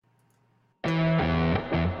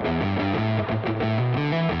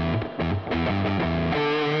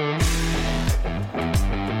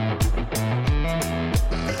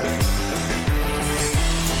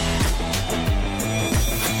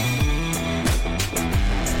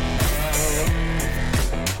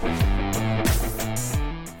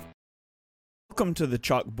Welcome to the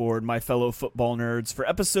chalkboard, my fellow football nerds, for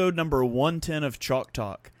episode number 110 of Chalk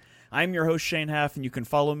Talk. I'm your host, Shane Haff, and you can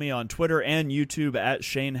follow me on Twitter and YouTube at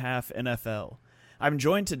Shane Haff NFL. I'm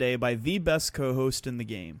joined today by the best co-host in the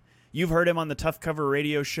game. You've heard him on the Tough Cover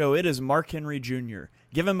radio show. It is Mark Henry Jr.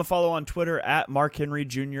 Give him a follow on Twitter at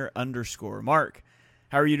MarkHenryJr_. Mark,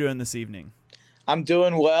 how are you doing this evening? I'm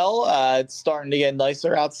doing well. It's starting to get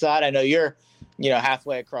nicer outside. I know you're,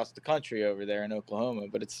 halfway across the country over there in Oklahoma,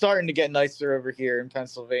 but it's starting to get nicer over here in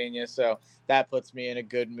Pennsylvania. So that puts me in a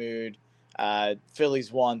good mood.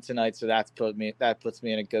 Phillies won tonight, so that puts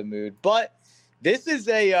me in a good mood. But this is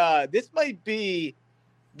this might be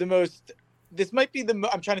the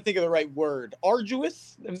I'm trying to think of the right word.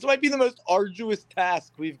 Arduous. This might be the most arduous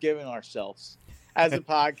task we've given ourselves as a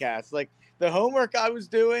podcast. Like the homework I was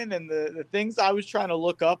doing and the things I was trying to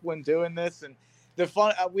look up when doing this, and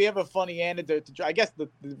we have a funny anecdote to. I guess the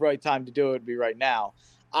right time to do it would be right now.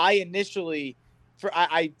 We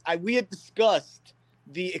had discussed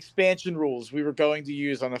the expansion rules we were going to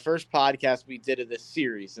use on the first podcast we did of this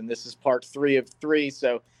series, and this is part 3 of 3,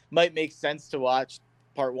 so might make sense to watch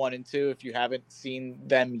part 1 and 2 if you haven't seen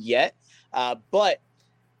them yet. But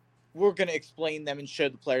we're going to explain them and show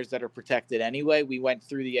the players that are protected anyway. We went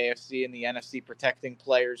through the AFC and the NFC protecting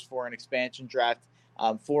players for an expansion draft,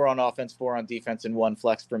 4 on offense, 4 on defense, and 1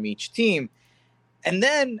 flex from each team. And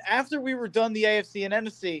then after we were done the AFC and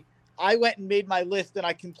NFC, I went and made my list, and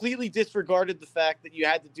I completely disregarded the fact that you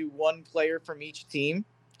had to do 1 player from each team.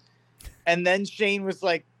 And then Shane was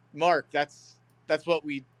like, Mark, that's what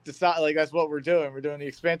we decided. Like, that's what we're doing. We're doing the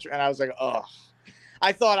expansion. And I was like, oh,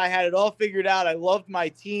 I thought I had it all figured out. I loved my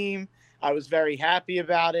team. I was very happy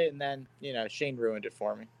about it. And then, Shane ruined it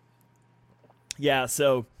for me. Yeah.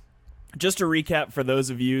 So just to recap for those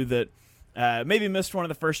of you that maybe missed one of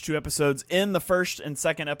the first 2 episodes, in the first and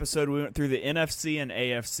second episode, we went through the NFC and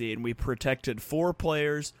AFC, and we protected 4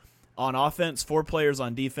 players on offense, 4 players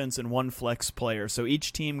on defense, and 1 flex player. So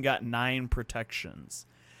each team got 9 protections.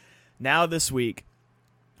 Now this week,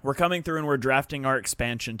 we're coming through and we're drafting our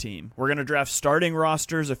expansion team. We're going to draft starting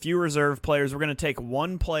rosters, a few reserve players. We're going to take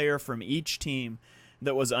 1 player from each team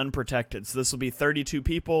that was unprotected. So this will be 32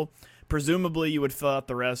 people. Presumably, you would fill out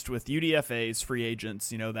the rest with UDFAs, free agents,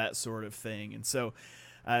 that sort of thing. And so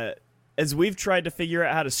as we've tried to figure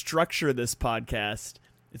out how to structure this podcast,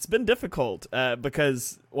 it's been difficult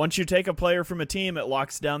because once you take a player from a team, it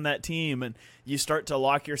locks down that team and you start to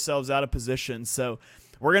lock yourselves out of position. So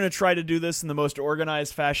we're going to try to do this in the most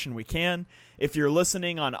organized fashion we can. If you're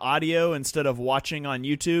listening on audio instead of watching on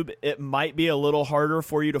YouTube, it might be a little harder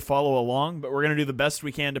for you to follow along, but we're going to do the best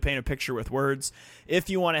we can to paint a picture with words. If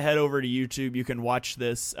you want to head over to YouTube, you can watch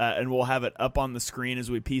this, and we'll have it up on the screen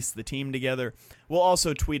as we piece the team together. We'll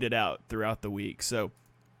also tweet it out throughout the week. So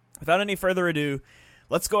without any further ado,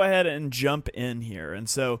 let's go ahead and jump in here. And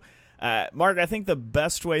so, Mark, I think the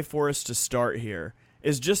best way for us to start here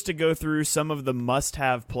is just to go through some of the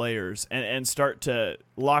must-have players and start to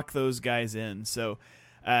lock those guys in. So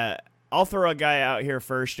I'll throw a guy out here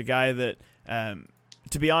first, a guy that,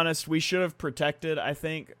 to be honest, we should have protected, I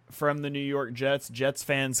think, from the New York Jets. Jets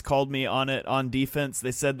fans called me on it on defense.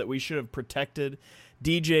 They said that we should have protected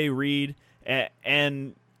DJ Reed,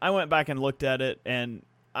 and I went back and looked at it, and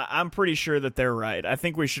I'm pretty sure that they're right. I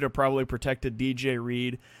think we should have probably protected DJ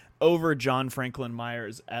Reed over John Franklin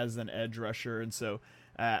Myers as an edge rusher. And so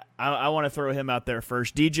I want to throw him out there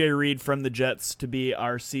first. DJ Reed from the Jets to be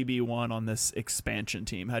our CB1 on this expansion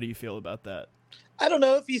team. How do you feel about that? I don't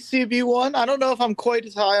know if he's CB1. I don't know if I'm quite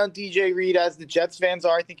as high on DJ Reed as the Jets fans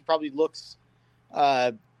are. I think he probably looks,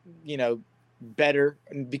 better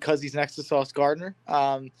because he's next to Sauce Gardner.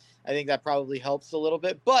 I think that probably helps a little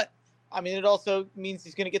bit. But, it also means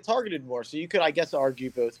he's going to get targeted more. So you could, I guess,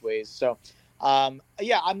 argue both ways. So, I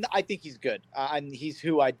think he's good. He's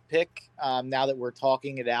who I'd pick now that we're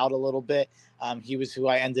talking it out a little bit. He was who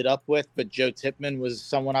I ended up with, but Joe Tippmann was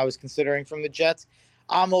someone I was considering from the Jets.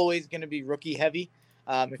 I'm always going to be rookie heavy.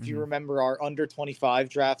 If you remember our under 25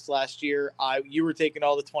 drafts last year, you were taking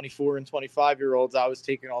all the 24 and 25-year-olds. I was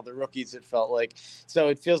taking all the rookies, it felt like. So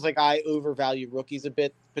it feels like I overvalue rookies a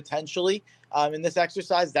bit potentially in this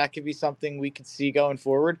exercise. That could be something we could see going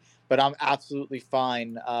forward. But I'm absolutely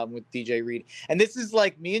fine with DJ Reed. And this is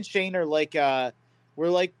like me and Shane are like we're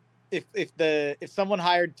like if someone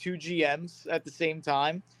hired 2 GMs at the same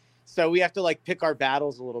time, so we have to like pick our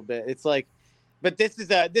battles a little bit. It's like, but this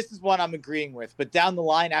is one I'm agreeing with. But down the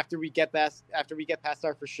line, after we get past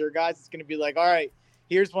our for sure guys, it's gonna be like, all right,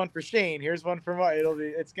 here's one for Shane, here's one for Mark.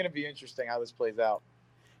 It's gonna be interesting how this plays out.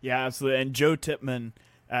 Yeah, absolutely. And Joe Tippmann,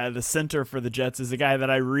 the center for the Jets, is a guy that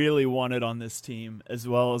I really wanted on this team, as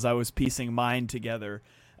well as I was piecing mine together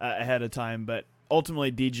ahead of time. But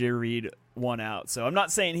ultimately DJ Reed won out. So I'm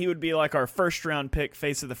not saying he would be like our first round pick,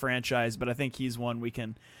 face of the franchise, but I think he's one we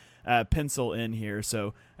can pencil in here.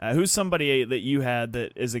 So who's somebody that you had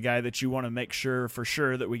that is a guy that you want to make sure for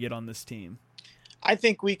sure that we get on this team? I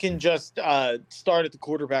think we can just start at the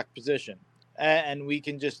quarterback position, and we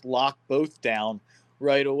can just lock both down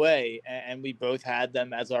right away. And we both had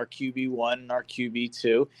them as our QB1 and our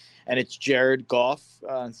QB2, and it's Jared Goff.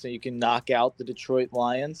 So you can knock out the Detroit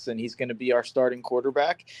Lions, and he's going to be our starting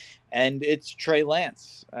quarterback. And it's Trey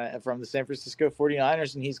Lance from the San Francisco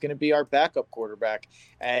 49ers, and he's going to be our backup quarterback.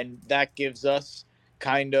 And that gives us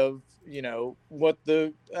kind of, what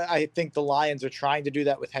I think the Lions are trying to do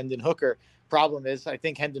that with Hendon Hooker. Problem is, I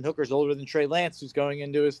think Hendon Hooker's older than Trey Lance, who's going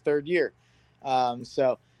into his third year.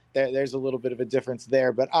 So there's a little bit of a difference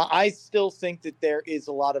there. But I still think that there is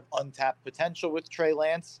a lot of untapped potential with Trey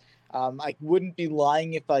Lance. I wouldn't be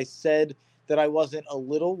lying if I said that I wasn't a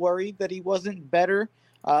little worried that he wasn't better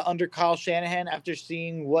under Kyle Shanahan after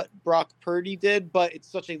seeing what Brock Purdy did, but it's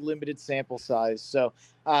such a limited sample size. So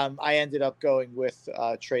I ended up going with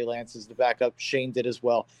Trey Lance as the backup. Shane did as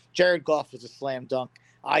well. Jared Goff was a slam dunk.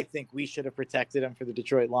 I think we should have protected him for the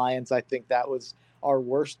Detroit Lions. I think that was our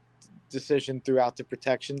worst decision throughout the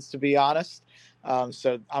protections, to be honest.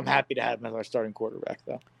 So I'm happy to have him as our starting quarterback,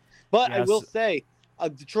 though. But yes. I will say, a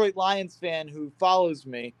Detroit Lions fan who follows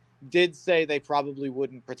me did say they probably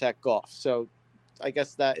wouldn't protect Goff. So I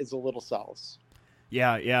guess that is a little solace.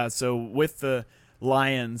 Yeah. So with the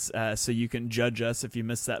Lions, so you can judge us if you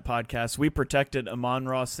missed that podcast, we protected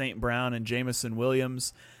Amon-Ra St. Brown and Jamison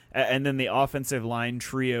Williams. And then the offensive line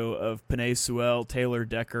trio of Penei Sewell, Taylor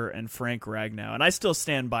Decker, and Frank Ragnow. And I still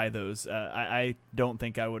stand by those. I don't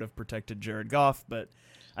think I would have protected Jared Goff, but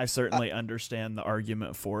I certainly understand the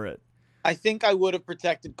argument for it. I think I would have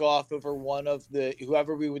protected Goff over one of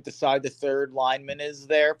whoever we would decide the third lineman is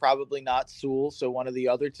there. Probably not Sewell, so one of the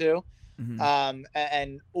other two.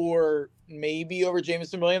 Mm-hmm. Or maybe over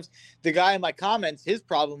Jamison Williams. The guy in my comments, his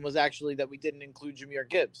problem was actually that we didn't include Jahmyr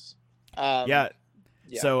Gibbs. Yeah.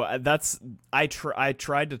 So I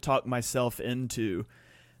tried to talk myself into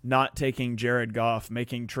not taking Jared Goff,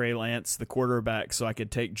 making Trey Lance the quarterback so I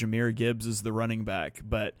could take Jahmyr Gibbs as the running back.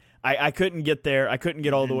 But I couldn't get there. I couldn't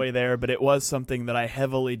get all the way there, but it was something that I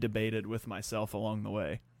heavily debated with myself along the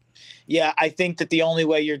way. Yeah, I think that the only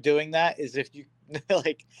way you're doing that is if you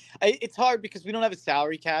it's hard because we don't have a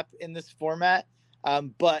salary cap in this format,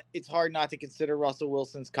 but it's hard not to consider Russell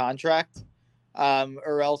Wilson's contract,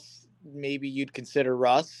 or else maybe you'd consider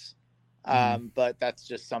Russ, but that's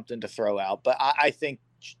just something to throw out. But I think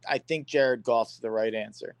Jared Goff's the right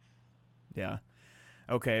answer. Yeah.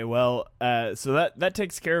 Okay. Well, so that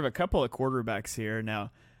takes care of a couple of quarterbacks here.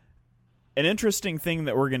 Now, an interesting thing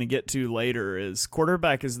that we're going to get to later is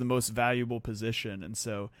quarterback is the most valuable position. And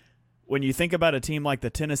so when you think about a team like the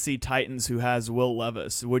Tennessee Titans who has Will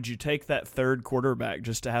Levis, would you take that third quarterback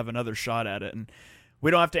just to have another shot at it? And we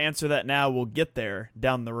don't have to answer that now. We'll get there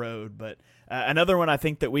down the road. But another one I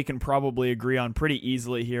think that we can probably agree on pretty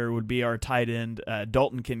easily here would be our tight end,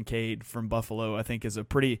 Dalton Kincaid from Buffalo, I think is a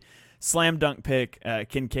pretty slam dunk pick.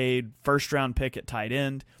 Kincaid, first-round pick at tight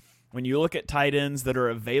end. When you look at tight ends that are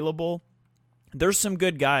available, there's some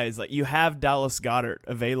good guys. Like you have Dallas Goedert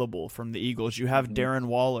available from the Eagles. You have Darren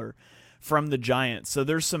Waller from the Giants. So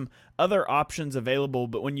there's some other options available.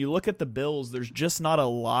 But when you look at the Bills, there's just not a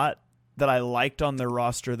lot that I liked on their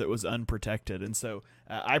roster that was unprotected. And so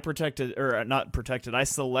I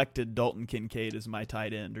selected Dalton Kincaid as my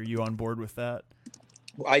tight end. Are you on board with that?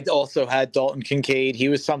 I also had Dalton Kincaid. He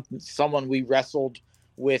was someone we wrestled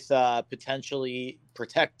with potentially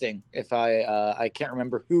protecting. If I can't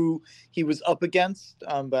remember who he was up against,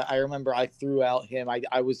 but I remember I threw out him.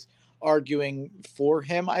 I was arguing for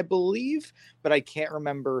him, I believe, but I can't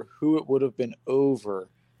remember who it would have been over.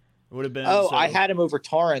 It would have been. I had him over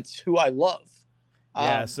Torrance, who I love.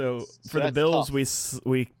 Yeah. So for the Bills, tough.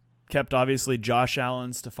 we kept obviously Josh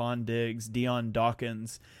Allen, Stephon Diggs, Deion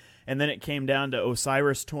Dawkins, and then it came down to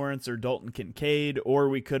Osiris Torrance or Dalton Kincaid, or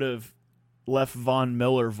we could have left Von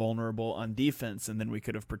Miller vulnerable on defense, and then we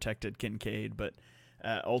could have protected Kincaid. But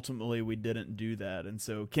ultimately, we didn't do that, and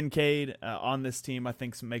so Kincaid on this team, I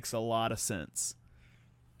think, makes a lot of sense.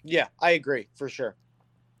 Yeah, I agree for sure.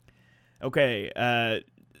 Okay.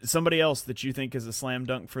 Somebody else that you think is a slam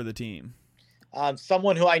dunk for the team?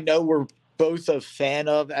 Someone who I know we're both a fan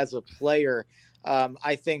of as a player.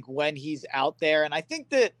 I think when he's out there, and I think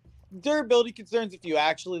that durability concerns, if you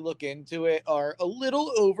actually look into it, are a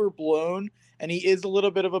little overblown, and he is a little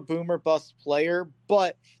bit of a boomer bust player,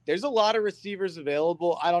 but there's a lot of receivers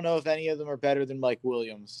available. I don't know if any of them are better than Mike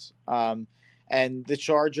Williams. And the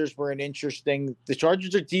Chargers were the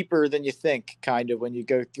Chargers are deeper than you think, kind of, when you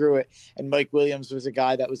go through it. And Mike Williams was a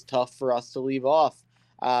guy that was tough for us to leave off.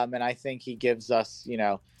 And I think he gives us,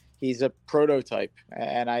 he's a prototype.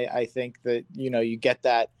 And I think that, you get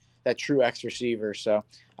that true X receiver. So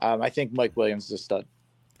I think Mike Williams is a stud.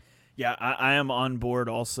 Yeah, I am on board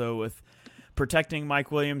also with protecting Mike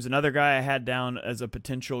Williams. Another guy I had down as a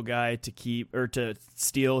potential guy to keep or to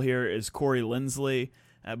steal here is Corey Linsley.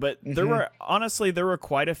 But there were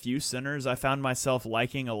quite a few centers. I found myself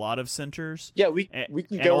liking a lot of centers. Yeah, we can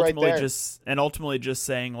go right there. Ultimately just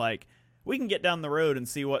saying, like, we can get down the road and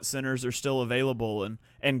see what centers are still available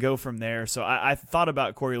and go from there. So I thought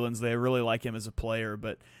about Corey Linsley. I really like him as a player,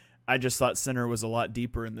 but I just thought center was a lot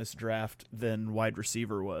deeper in this draft than wide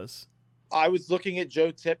receiver was. I was looking at Joe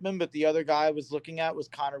Tippmann, but the other guy I was looking at was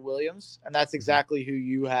Connor Williams, and that's exactly who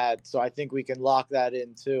you had. So I think we can lock that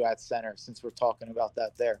in too at center, since we're talking about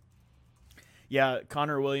that there. Yeah,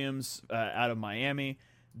 Connor Williams out of Miami.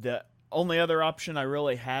 The only other option I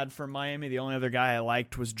really had for Miami, the only other guy I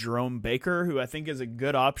liked was Jerome Baker, who I think is a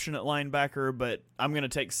good option at linebacker, but I'm going to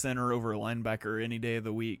take center over linebacker any day of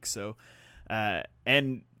the week. So,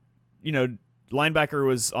 linebacker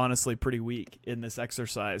was honestly pretty weak in this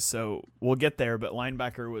exercise, so we'll get there, but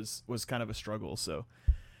linebacker was kind of a struggle. So,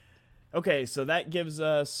 okay, so that gives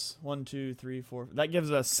us 1, 2, 3, 4. That gives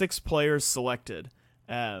us 6 players selected.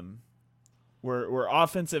 We're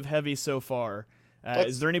offensive heavy so far.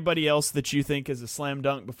 Is there anybody else that you think is a slam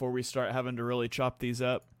dunk before we start having to really chop these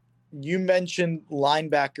up? You mentioned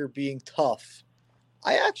linebacker being tough.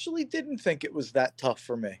 I actually didn't think it was that tough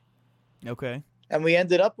for me. Okay. And we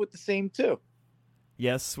ended up with the same 2.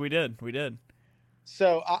 Yes, we did.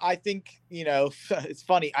 So I think, it's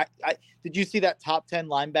funny. I did you see that top 10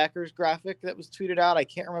 linebackers graphic that was tweeted out? I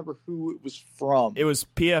can't remember who it was from. It was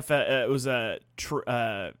PFF. It was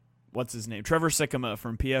what's his name? Trevor Sikkema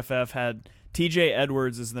from PFF had TJ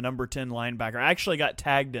Edwards as the number 10 linebacker. I actually got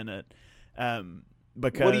tagged in it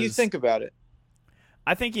because. What do you think about it?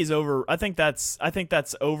 I think he's over. I think that's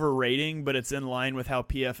overrating, but it's in line with how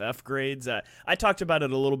PFF grades. I talked about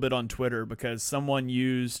it a little bit on Twitter because someone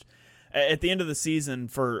used at the end of the season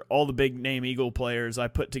for all the big name Eagle players. I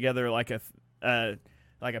put together like a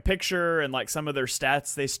picture and like some of their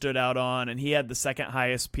stats they stood out on, and he had the second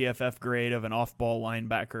highest PFF grade of an off-ball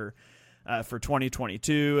linebacker for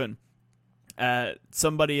 2022. And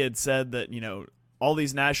somebody had said that all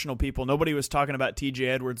these national people, nobody was talking about TJ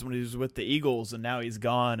Edwards when he was with the Eagles, and now he's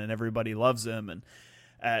gone and everybody loves him. And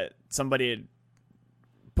somebody had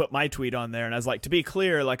put my tweet on there, and I was like, to be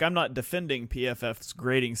clear, like, I'm not defending PFF's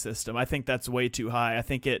grading system. I think that's way too high. I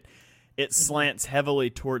think it slants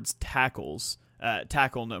heavily towards tackle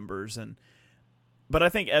numbers. But I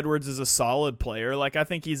think Edwards is a solid player. Like, I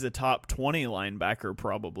think he's a top 20 linebacker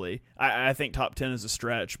probably. I think top 10 is a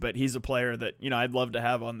stretch, but he's a player that, I'd love to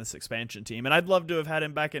have on this expansion team. And I'd love to have had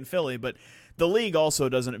him back in Philly, but the league also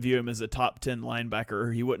doesn't view him as a top 10 linebacker,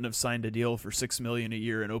 or he wouldn't have signed a deal for $6 million a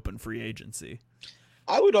year in open free agency.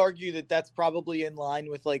 I would argue that that's probably in line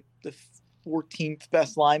with like the 14th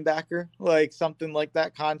best linebacker, like something like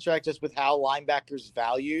that contract, just with how linebackers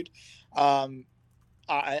valued.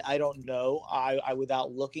 I don't know. I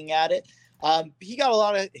without looking at it, he got a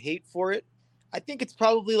lot of hate for it. I think it's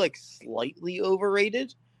probably like slightly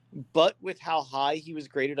overrated, but with how high he was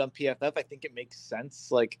graded on PFF, I think it makes sense.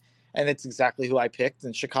 Like, and it's exactly who I picked.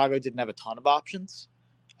 And Chicago didn't have a ton of options,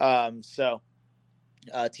 so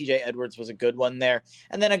TJ Edwards was a good one there.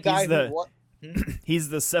 And then a guy he's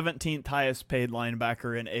the 17th highest paid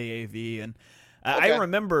linebacker in AAV, and Okay. I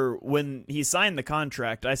remember when he signed the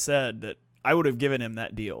contract, I said that I would have given him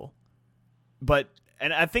that deal.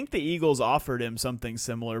 And I think the Eagles offered him something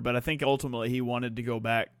similar, but I think ultimately he wanted to go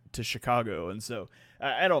back to Chicago. And so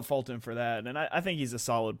I don't fault him for that. And I think he's a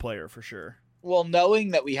solid player for sure. Well,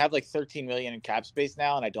 knowing that we have like 13 million in cap space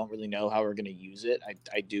now, and I don't really know how we're going to use it,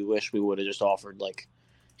 I do wish we would have just offered like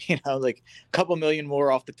a couple million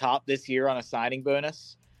more off the top this year on a signing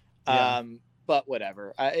bonus. Yeah. But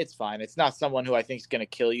whatever, it's fine. It's not someone who I think is going to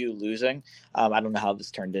kill you losing. I don't know how this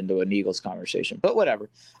turned into an Eagles conversation, but whatever.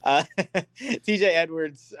 TJ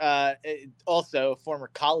Edwards, also a former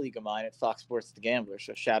colleague of mine at Fox Sports The Gambler.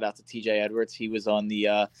 So shout out to TJ Edwards. He was on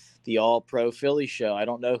the All Pro Philly show. I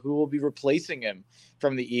don't know who will be replacing him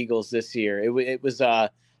from the Eagles this year. It was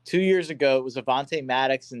 2 years ago. It was Avonte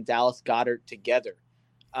Maddox and Dallas Goedert together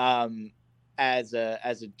as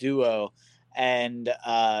a duo. And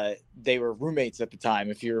they were roommates at the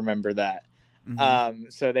time, if you remember that. Mm-hmm.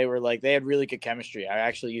 So they had really good chemistry. I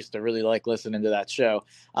actually used to really like listening to that show.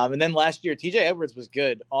 And then last year, TJ Edwards was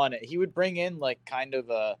good on it. He would bring in like kind of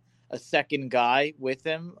a a second guy with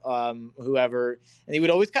him, whoever, and he would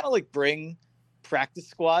always kind of like bring practice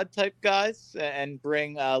squad type guys and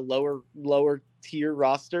bring lower tier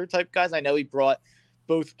roster type guys. I know he brought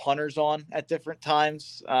both punters on at different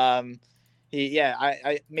times. I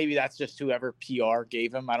maybe that's just whoever PR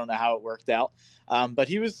gave him. I don't know how it worked out. But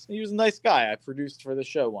he was a nice guy. I produced for the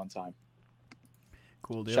show one time.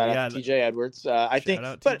 Cool deal. Shout out to TJ Edwards. Shout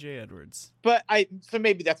out TJ Edwards. So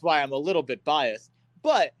maybe that's why I'm a little bit biased.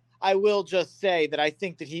 But I will just say that I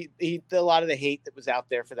think that he a lot of the hate that was out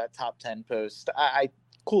there for that top 10 post, I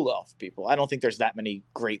cool off people. I don't think there's that many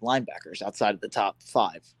great linebackers outside of the top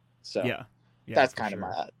 5. So yeah, that's kind of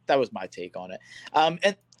that was my take on it.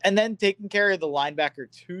 And then taking care of the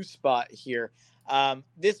linebacker 2 spot here.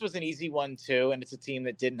 This was an easy one too, and it's a team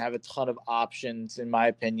that didn't have a ton of options in my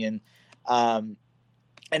opinion. And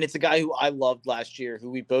it's a guy who I loved last year, who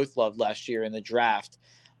we both loved last year in the draft.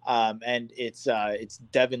 And it's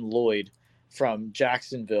Devin Lloyd from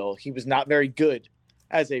Jacksonville. He was not very good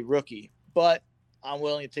as a rookie, but I'm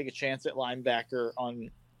willing to take a chance at linebacker on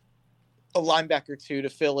a linebacker 2 to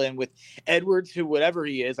fill in with Edwards, who whatever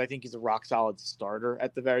he is, I think he's a rock solid starter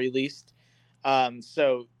at the very least.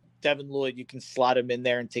 So Devin Lloyd, you can slot him in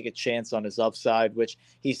there and take a chance on his upside, which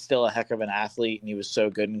he's still a heck of an athlete, and he was so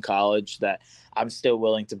good in college that I'm still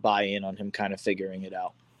willing to buy in on him kind of figuring it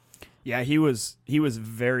out. Yeah, he was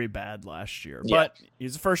very bad last year, but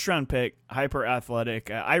he's a first round pick, hyper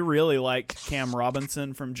athletic. I really liked Cam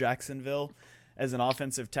Robinson from Jacksonville as an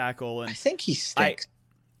offensive tackle, and I think he stinks.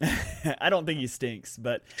 I don't think he stinks,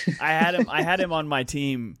 but I had him on my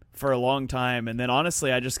team for a long time, and then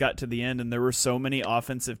honestly I just got to the end and there were so many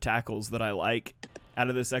offensive tackles that I like out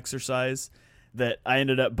of this exercise that I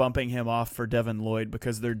ended up bumping him off for Devin Lloyd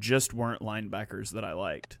because there just weren't linebackers that I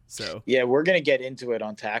liked. So yeah, we're gonna get into it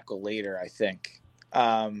on tackle later, I think,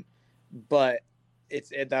 but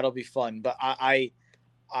that'll be fun. But I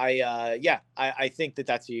think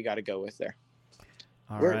that's who you got to go with there.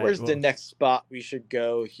 Where's the next spot we should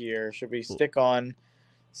go here? Should we stick on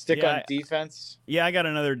defense? Yeah, I got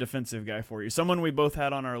another defensive guy for you. Someone we both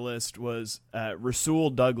had on our list was Rasul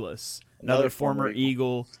Douglas, another former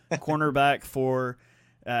Eagle, cornerback for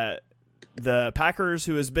the Packers,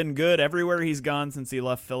 who has been good everywhere he's gone since he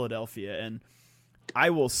left Philadelphia. And I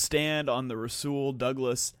will stand on the Rasul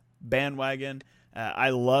Douglas bandwagon. I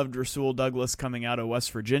loved Rasul Douglas coming out of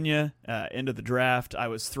West Virginia into the draft. I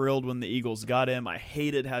was thrilled when the Eagles got him. I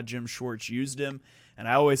hated how Jim Schwartz used him, and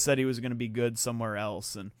I always said he was going to be good somewhere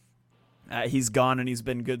else. And he's gone, and he's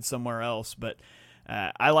been good somewhere else. But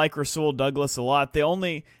I like Rasul Douglas a lot. The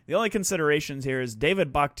only considerations here is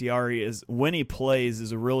David Bakhtiari is, when he plays,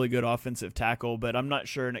 is a really good offensive tackle, but I'm not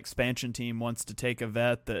sure an expansion team wants to take a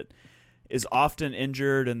vet that is often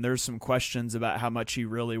injured, and there's some questions about how much he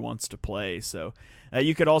really wants to play. So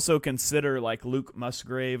you could also consider like Luke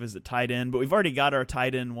Musgrave as a tight end, but we've already got our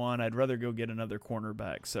tight end one. I'd rather go get another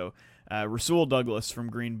cornerback. So Rasul Douglas from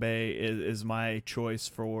Green Bay is my choice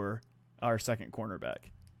for our second cornerback.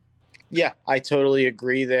 Yeah, I totally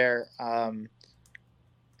agree there.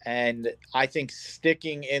 And I think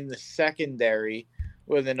sticking in the secondary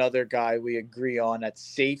with another guy we agree on at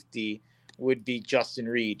safety would be Justin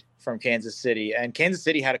Reed from Kansas City. And Kansas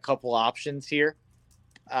City had a couple options here.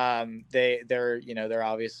 They're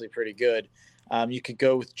obviously pretty good. You could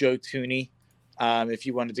go with Joe Thuney if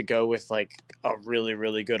you wanted to go with like a really,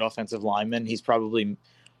 really good offensive lineman. He's probably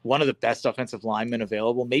one of the best offensive linemen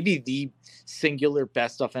available, maybe the singular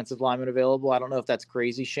best offensive lineman available. I don't know if that's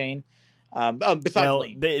crazy, Shane. Besides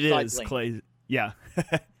Lane. It besides is Lane. Clay. Yeah.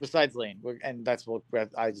 Besides Lane. And that's what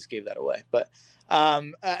I just gave that away. But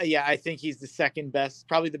I think he's the second best,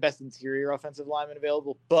 probably the best interior offensive lineman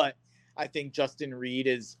available. But I think Justin Reed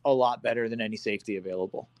is a lot better than any safety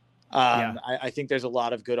available. I think there's a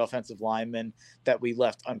lot of good offensive linemen that we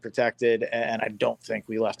left unprotected, and I don't think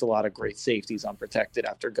we left a lot of great safeties unprotected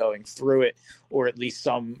after going through it, or at least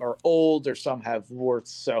some are old or some have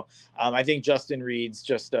warts. So I think Justin Reed's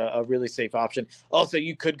just a really safe option. Also,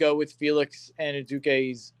 you could go with Felix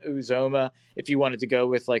Anudike Uzoma if you wanted to go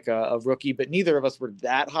with like a rookie, but neither of us were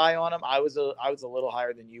that high on him. I was a little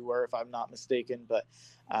higher than you were, if I'm not mistaken, but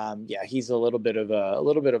he's a little bit of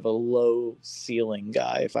a low ceiling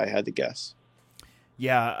guy, if I had to guess.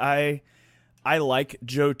 Yeah, I like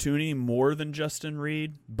Joe Thuney more than Justin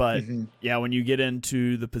Reed, but when you get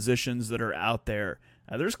into the positions that are out there,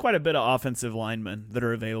 there's quite a bit of offensive linemen that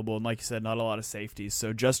are available, and like you said, not a lot of safeties.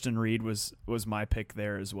 So Justin Reed was my pick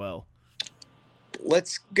there as well.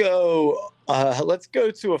 Let's go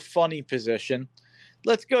to a funny position.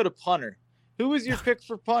 Let's go to punter. Who was your pick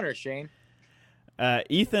for punter, Shane?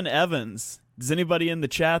 Ethan Evans Does anybody in the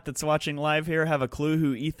chat that's watching live here have a clue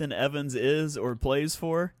who Ethan Evans is or plays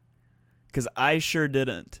for? Because I sure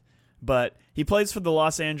didn't. But he plays for the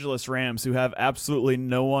Los Angeles Rams, who have absolutely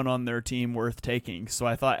no one on their team worth taking. So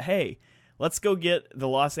I thought, hey, let's go get the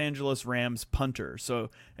Los Angeles Rams punter. So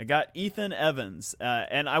I got Ethan Evans,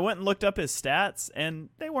 and I went and looked up his stats, and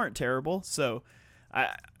they weren't terrible. So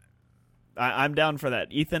I'm down for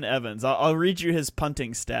that. Ethan Evans. I'll read you his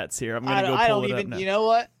punting stats here. I'm going to go pull it up now. You know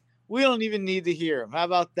what? We don't even need to hear him. How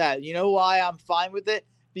about that? You know why I'm fine with it?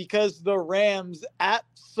 Because the Rams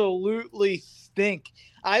absolutely stink.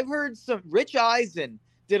 I've heard Rich Eisen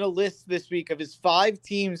did a list this week of his 5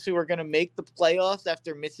 teams who are going to make the playoffs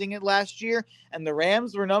after missing it last year, and the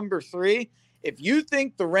Rams were number 3. If you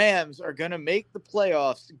think the Rams are going to make the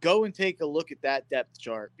playoffs, go and take a look at that depth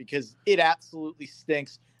chart because it absolutely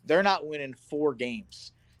stinks. They're not winning 4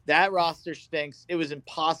 games. That roster stinks. It was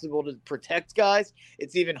impossible to protect guys.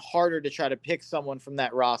 It's even harder to try to pick someone from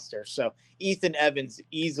that roster. So Ethan Evans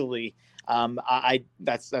easily,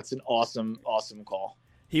 that's an awesome call.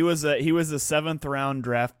 He was a 7th round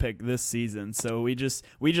draft pick this season. So we just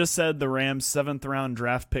said the Rams 7th round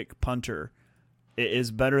draft pick punter is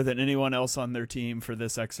better than anyone else on their team for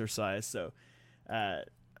this exercise. So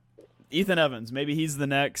Ethan Evans, maybe he's the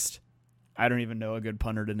next. I don't even know a good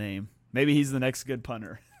punter to name. Maybe he's the next good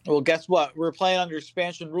punter. Well, guess what? We're playing under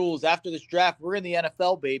expansion rules. After this draft, we're in the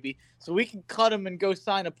NFL, baby. So we can cut him and go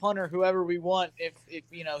sign a punter, whoever we want, if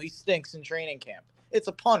he stinks in training camp. It's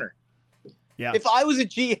a punter. Yeah. If I was a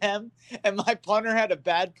GM and my punter had a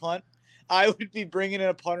bad punt, I would be bringing in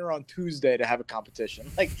a punter on Tuesday to have a competition.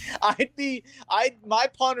 Like my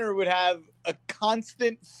punter would have a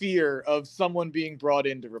constant fear of someone being brought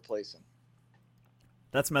in to replace him.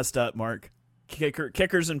 That's messed up, Mark.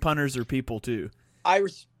 Kickers and punters are people too. I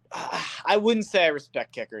wouldn't say I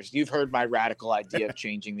respect kickers. You've heard my radical idea of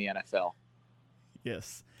changing the NFL.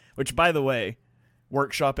 Yes. Which, by the way,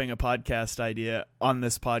 workshopping a podcast idea on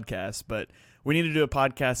this podcast, but we need to do a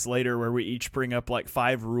podcast later where we each bring up like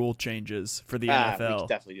 5 rule changes for the NFL. We can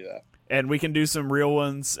definitely do that. And we can do some real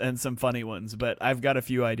ones and some funny ones, but I've got a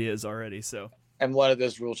few ideas already. So. And one of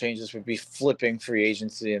those rule changes would be flipping free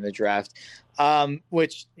agency in the draft,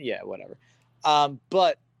 which, yeah, whatever.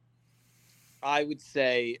 But I would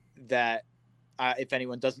say that if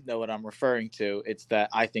anyone doesn't know what I'm referring to, it's that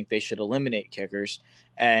I think they should eliminate kickers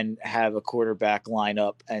and have a quarterback line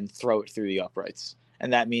up and throw it through the uprights.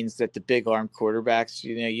 And that means that the big arm quarterbacks,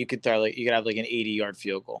 you could have like an 80-yard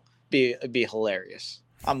field goal. It'd be hilarious.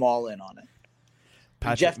 I'm all in on it.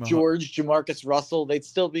 Jeff George, Jamarcus Russell, they'd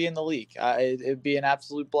still be in the league. It'd be an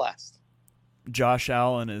absolute blast. Josh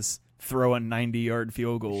Allen is throwing 90-yard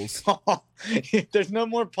field goals. There's no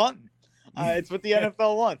more punting. It's what the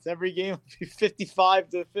NFL wants. Every game will be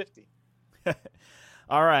 55-50.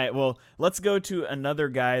 All right, well, let's go to another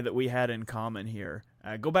guy that we had in common here.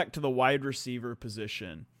 Go back to the wide receiver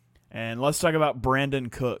position, and let's talk about Brandon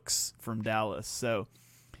Cooks from Dallas. So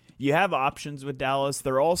you have options with Dallas.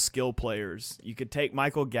 They're all skill players. You could take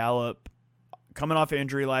Michael Gallup, coming off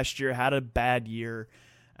injury last year, had a bad year.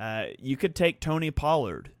 You could take Tony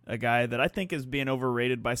Pollard, a guy that I think is being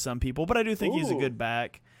overrated by some people, but I do think he's a good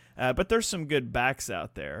back. But there's some good backs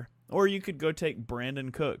out there. Or you could go take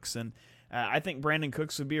Brandon Cooks, and I think Brandon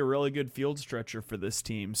Cooks would be a really good field stretcher for this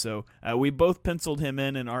team. So we both penciled him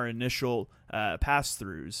in our initial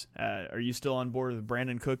pass-throughs. Are you still on board with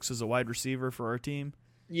Brandon Cooks as a wide receiver for our team?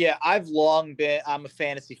 Yeah, I've long been. I'm a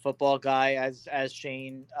fantasy football guy, as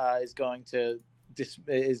Shane is going to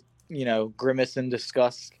grimace and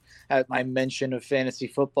disgust at my mention of fantasy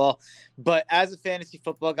football. But as a fantasy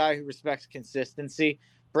football guy who respects consistency,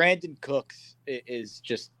 Brandon Cooks is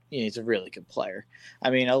just, he's a really good player. I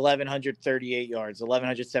mean, 1,138 yards,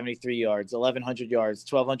 1,173 yards, 1,100 yards,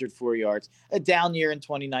 1,204 yards. A down year in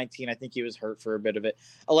 2019. I think he was hurt for a bit of it.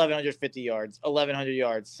 1,150 yards, 1,100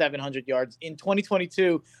 yards, 700 yards in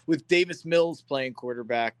 2022 with Davis Mills playing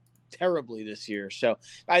quarterback terribly this year. So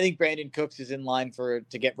I think Brandon Cooks is in line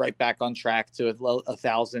to get right back on track to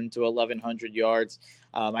 1,000 to 1,100 yards.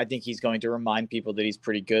 I think he's going to remind people that he's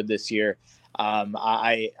pretty good this year.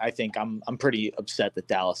 I think I'm pretty upset that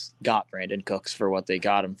Dallas got Brandon Cooks for what they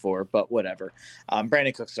got him for, but whatever.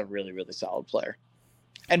 Brandon Cooks is a really, really solid player.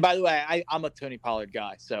 And by the way, I'm a Tony Pollard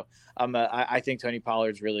guy, so I think Tony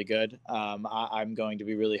Pollard's really good. I'm going to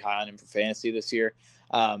be really high on him for fantasy this year.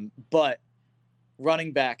 But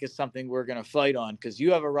running back is something we're going to fight on because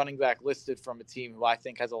you have a running back listed from a team who I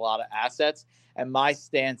think has a lot of assets. And my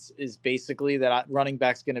stance is basically that running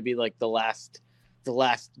back's going to be like the last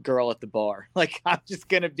girl at the bar. Like I'm just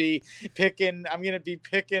going to be picking. I'm going to be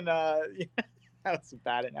picking. That's a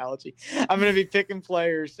bad analogy. I'm going to be picking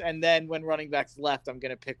players, and then when running backs left, I'm going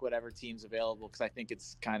to pick whatever team's available because I think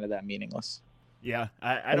it's kind of that meaningless. Yeah,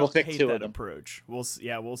 I And we'll don't pick hate two of that them. approach. We'll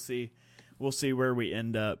see. We'll see where we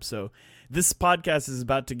end up. So this podcast is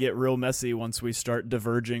about to get real messy once we start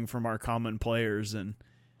diverging from our common players, and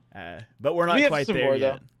but we're not quite there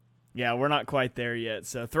yet. Though. Yeah, we're not quite there yet.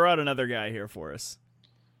 So throw out another guy here for us.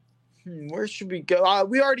 Where should we go?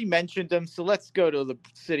 We already mentioned him, so let's go to the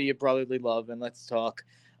city of brotherly love and let's talk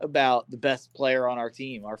about the best player on our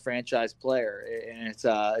team, our franchise player, and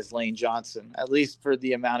it's Lane Johnson, at least for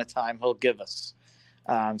the amount of time he'll give us.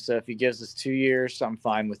 So if he gives us 2 years, I'm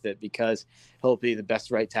fine with it because he'll be the best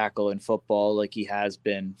right tackle in football like he has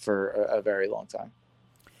been for a very long time.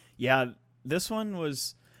 Yeah, this one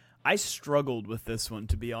was – I struggled with this one,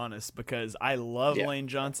 to be honest, because I love Lane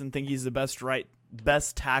Johnson, think he's the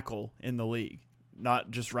best tackle in the league.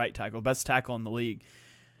 Not just right tackle, best tackle in the league.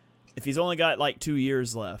 If he's only got like 2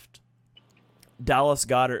 years left, Dallas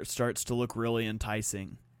Goedert starts to look really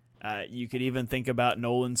enticing. You could even think about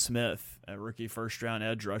Nolan Smith, a rookie first-round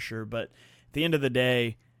edge rusher. But at the end of the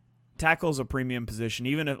day, tackle's a premium position.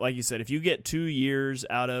 Even if, like you said, if you get 2 years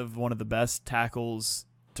out of one of the best tackles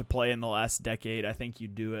to play in the last decade, I think you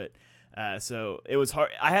do it. So it was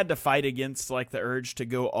hard. I had to fight against like the urge to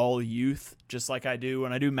go all youth, just like I do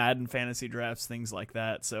when I do Madden fantasy drafts, things like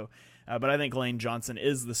that. So, but I think Lane Johnson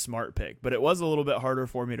is the smart pick, but it was a little bit harder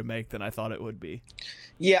for me to make than I thought it would be.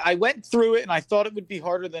 Yeah, I went through it and I thought it would be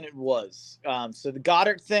harder than it was. So the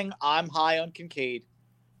Goddard thing, I'm high on Kincaid.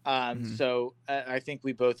 So I think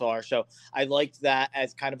we both are. So I liked that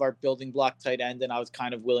as kind of our building block tight end, and I was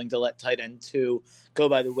kind of willing to let tight end 2 go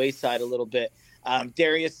by the wayside a little bit.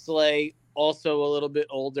 Darius Slay, also a little bit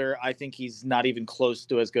older. I think he's not even close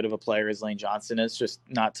to as good of a player as Lane Johnson is, just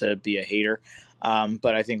not to be a hater.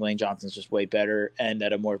 But I think Lane Johnson's just way better and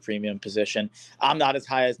at a more premium position. I'm not as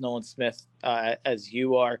high as Nolan Smith as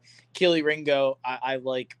you are. Keely Ringo, I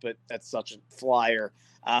like, but that's such a flyer.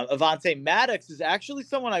 Avante Maddox is actually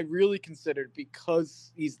someone I really considered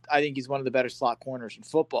because I think he's one of the better slot corners in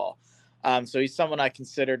football. So he's someone I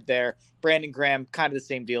considered there. Brandon Graham, kind of the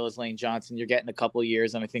same deal as Lane Johnson. You're getting a couple of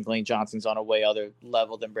years, and I think Lane Johnson's on a way other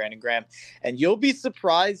level than Brandon Graham. And you'll be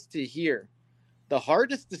surprised to hear the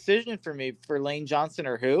hardest decision for me for Lane Johnson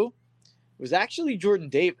or who was actually Jordan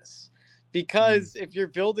Davis. Because if you're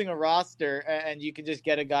building a roster and you can just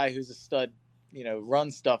get a guy who's a stud,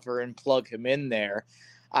 run stuffer and plug him in there,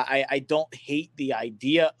 I don't hate the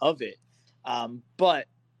idea of it. But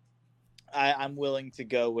I'm willing to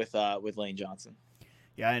go with Lane Johnson.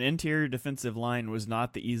 Yeah, an interior defensive line was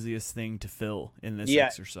not the easiest thing to fill in this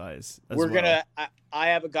exercise. I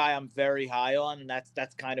have a guy I'm very high on, and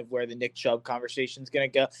that's kind of where the Nick Chubb conversation is gonna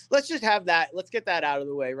go. Let's just have that. Let's get that out of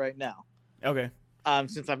the way right now. Okay.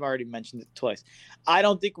 Since I've already mentioned it twice, I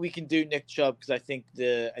don't think we can do Nick Chubb because I think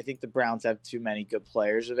the Browns have too many good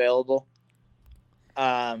players available.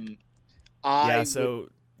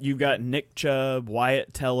 You've got Nick Chubb,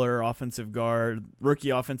 Wyatt Teller, offensive guard, rookie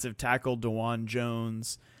offensive tackle DeJuan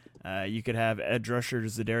Jones. You could have edge rusher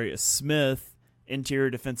Zadarius Smith, interior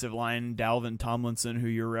defensive line Dalvin Tomlinson, who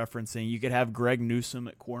you're referencing. You could have Greg Newsome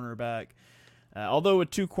at cornerback. Although with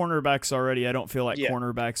 2 cornerbacks already, I don't feel like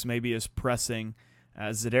cornerbacks maybe as pressing.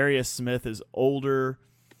 Zadarius Smith is older.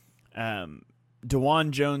 DeJuan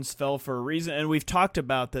Jones fell for a reason, and we've talked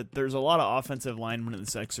about that there's a lot of offensive linemen in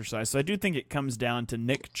this exercise, so I do think it comes down to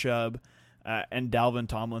Nick Chubb and Dalvin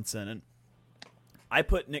Tomlinson, and I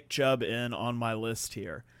put Nick Chubb in on my list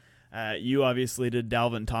here. You obviously did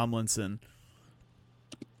Dalvin Tomlinson,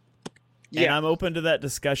 and I'm open to that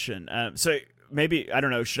discussion. So maybe, I don't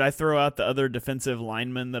know, should I throw out the other defensive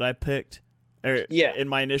linemen that I picked in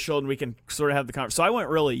my initial, and we can sort of have the conversation? So I went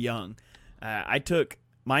really young. I took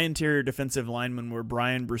my interior defensive linemen were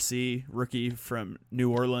Brian Bresee, rookie from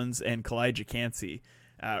New Orleans, and Kalijah Cansey,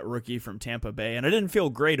 rookie from Tampa Bay. And I didn't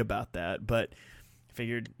feel great about that, but I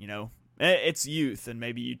figured, it's youth, and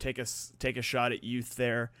maybe you take a shot at youth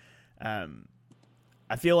there.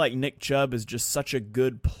 I feel like Nick Chubb is just such a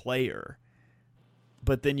good player,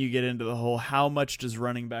 but then you get into the whole how much does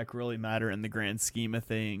running back really matter in the grand scheme of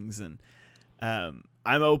things, and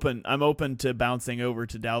I'm open to bouncing over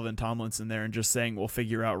to Dalvin Tomlinson there and just saying we'll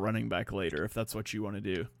figure out running back later if that's what you want to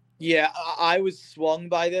do. Yeah, I was swung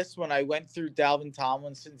by this when I went through Dalvin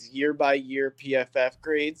Tomlinson's year-by-year PFF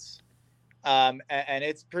grades, and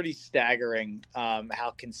it's pretty staggering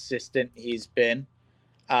how consistent he's been.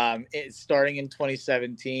 Starting in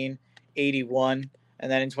 2017, 81,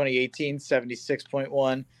 and then in 2018,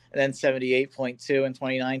 76.1, and then 78.2 in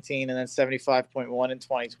 2019, and then 75.1 in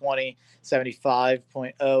 2020,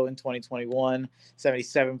 75.0 in 2021,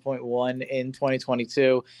 77.1 in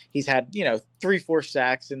 2022. He's had 3-4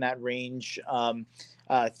 sacks in that range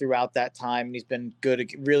throughout that time, and he's been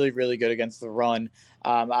good, really, really good against the run.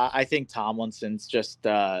 I think Tomlinson's just.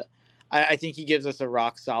 I think he gives us a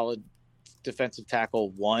rock solid defensive tackle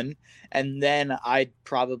 1, and then I'd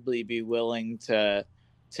probably be willing to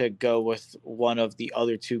go with one of the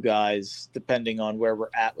other 2 guys, depending on where we're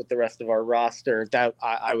at with the rest of our roster. That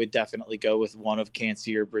I would definitely go with one of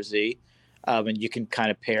Cansey or Brzee, and you can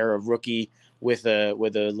kind of pair a rookie with a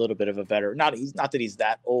little bit of a veteran. Not that he's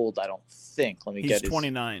that old, I don't think. He's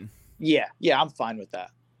 29. Yeah, I'm fine with that.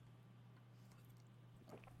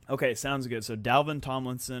 Okay, sounds good. So Dalvin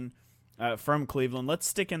Tomlinson from Cleveland. Let's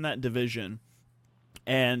stick in that division,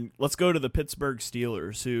 and let's go to the Pittsburgh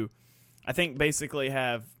Steelers, who I think basically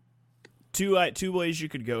have two ways you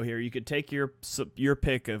could go here. You could take your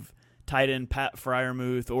pick of tight end Pat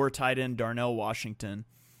Freiermuth or tight end Darnell Washington,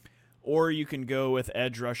 or you can go with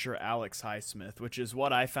edge rusher Alex Highsmith, which is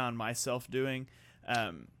what I found myself doing.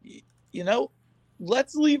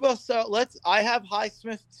 Let's leave us out. I have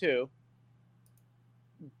Highsmith too,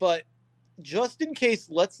 but just in case,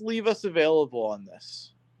 let's leave us available on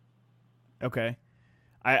this. Okay.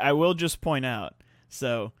 I will just point out,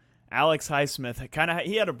 so Alex Highsmith,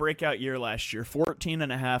 he had a breakout year last year,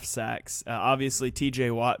 14.5 sacks. Obviously,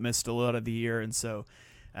 TJ Watt missed a lot of the year, and so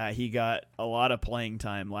he got a lot of playing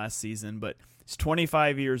time last season, but he's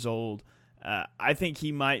 25 years old. I think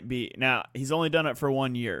he might be – now, he's only done it for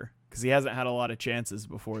 1 year because he hasn't had a lot of chances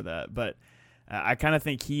before that, but I kind of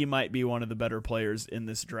think he might be one of the better players in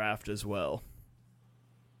this draft as well.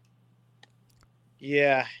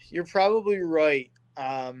 Yeah, you're probably right.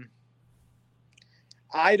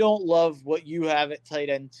 I don't love what you have at tight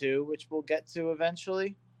end too, which we'll get to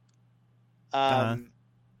eventually. So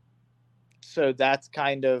that's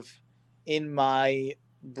kind of in my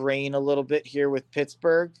brain a little bit here with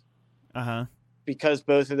Pittsburgh. Because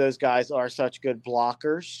both of those guys are such good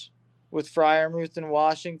blockers. With Freiermuth and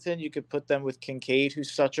Washington, you could put them with Kincaid,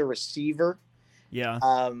 who's such a receiver. Yeah.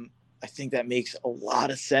 I think that makes a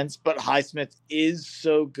lot of sense, but Highsmith is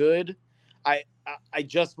so good. I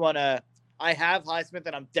just want to – I have Highsmith,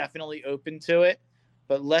 and I'm definitely open to it,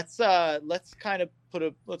 but let's kind of put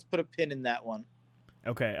a pin in that one.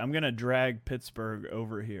 Okay, I'm going to drag Pittsburgh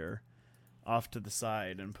over here off to the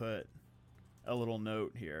side and put a little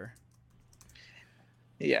note here.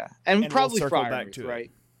 Yeah, and probably we'll circle back to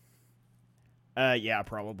right? Yeah,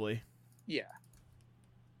 probably. Yeah.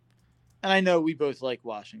 And I know we both like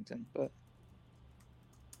Washington, but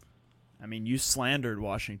I mean, you slandered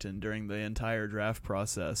Washington during the entire draft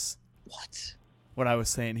process. What? When I was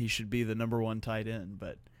saying he should be the number 1 tight end,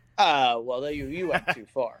 but well, you went too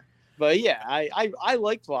far. But yeah, I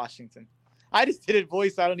liked Washington. I just did a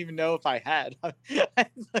voice I don't even know if I had. I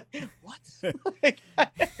was like, what?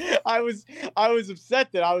 I was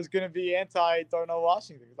upset that I was going to be anti Darnell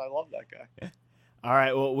Washington because I love that guy. All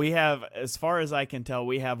right. Well, we have, as far as I can tell,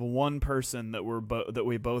 we have one person that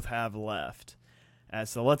we both have left.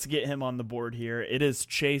 So let's get him on the board here. It is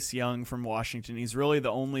Chase Young from Washington. He's really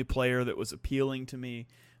the only player that was appealing to me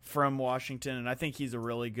from Washington, and I think he's a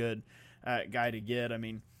really good guy to get. I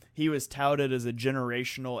mean, he was touted as a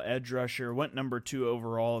generational edge rusher, went number 2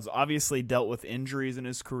 overall, has obviously dealt with injuries in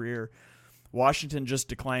his career. Washington just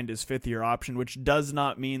declined his 5th-year option, which does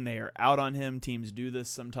not mean they are out on him. Teams do this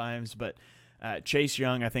sometimes, but Chase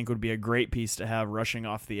Young, I think, would be a great piece to have rushing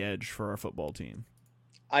off the edge for our football team.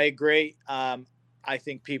 I agree. I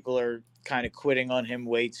think people are kind of quitting on him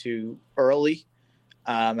way too early,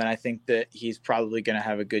 and I think that he's probably going to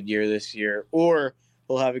have a good year this year, or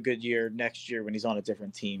he'll have a good year next year when he's on a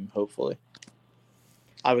different team, hopefully.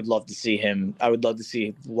 I would love to see him. I would love to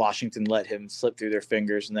see Washington let him slip through their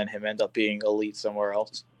fingers and then him end up being elite somewhere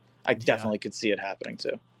else. I definitely could see it happening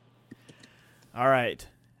too. All right.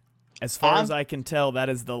 As far as I can tell, that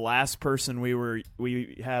is the last person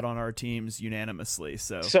we had on our teams unanimously.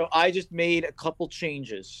 So I just made a couple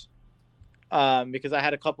changes because I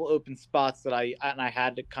had a couple open spots that I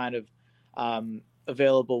had to kind of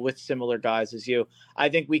available with similar guys as you. I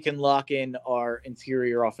think we can lock in our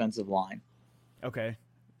interior offensive line. Okay.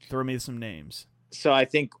 Throw me some names. So I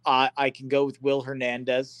think I can go with Will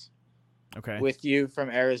Hernandez. Okay. With you from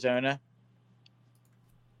Arizona.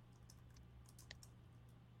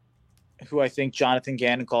 Who I think Jonathan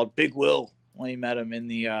Gannon called Big Will when he met him in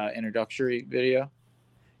the introductory video.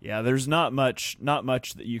 Yeah, there's not much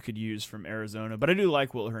that you could use from Arizona, but I do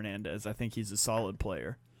like Will Hernandez. I think he's a solid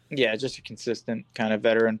player. Yeah, just a consistent kind of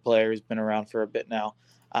veteran player who's been around for a bit now.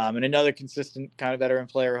 And another consistent kind of veteran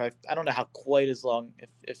player, I don't know how quite as long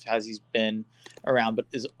if has he's been around, but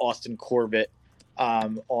is Austin Corbett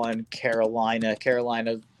on Carolina.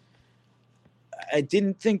 Carolina, I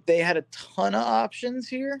didn't think they had a ton of options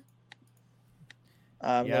here.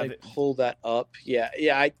 Let me pull that up.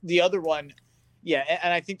 Yeah. The other one,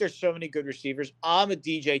 and I think there's so many good receivers. I'm a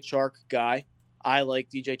DJ Chark guy. I like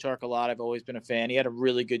DJ Chark a lot. I've always been a fan. He had a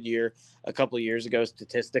really good year a couple of years ago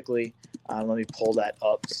statistically. Let me pull that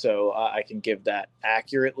up so I can give that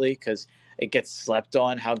accurately, because it gets slept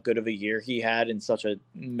on how good of a year he had in such a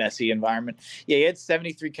messy environment. Yeah, he had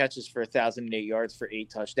 73 catches for 1,008 yards for 8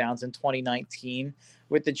 touchdowns in 2019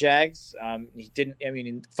 with the Jags.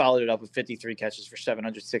 He followed it up with 53 catches for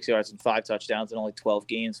 706 yards and 5 touchdowns in only 12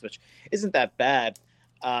 games, which isn't that bad.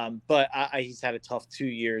 But he's had a tough 2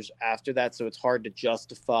 years after that, so it's hard to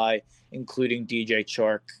justify including DJ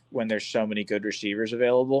Chark when there's so many good receivers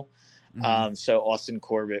available. Mm-hmm. So Austin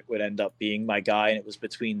Corbett would end up being my guy, and it was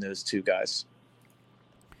between those two guys.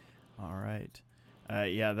 All right.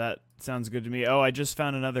 Yeah, that sounds good to me. Oh, I just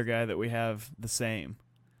found another guy that we have the same.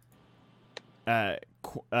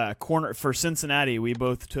 Corner for Cincinnati, we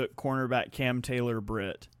both took cornerback Cam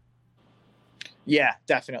Taylor-Britt. Yeah,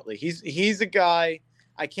 definitely. He's a guy.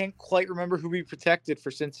 I can't quite remember who we protected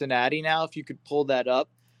for Cincinnati now. If you could pull that up,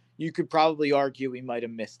 you could probably argue we might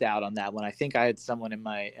have missed out on that one. I think I had someone in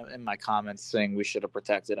my comments saying we should have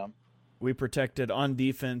protected him. We protected on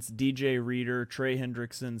defense DJ Reader, Trey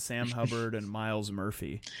Hendrickson, Sam Hubbard, and Miles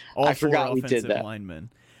Murphy. All 4 offensive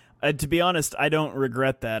linemen. To be honest, I don't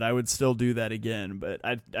regret that. I would still do that again, but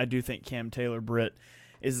I do think Cam Taylor-Britt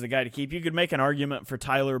is the guy to keep. You could make an argument for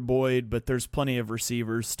Tyler Boyd, but there's plenty of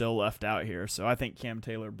receivers still left out here. So I think Cam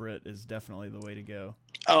Taylor-Britt is definitely the way to go.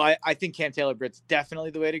 Oh, I think Cam Taylor-Britt's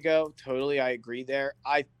definitely the way to go. Totally, I agree there.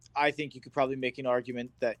 I think you could probably make an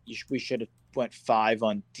argument that we should have went 5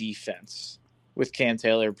 on defense with Cam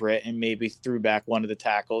Taylor-Britt and maybe threw back one of the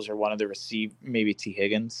tackles or one of the maybe T.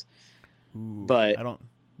 Higgins. Ooh,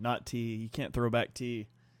 not T. You can't throw back T.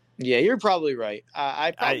 Yeah, you're probably right.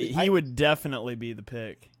 He would definitely be the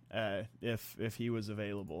pick if he was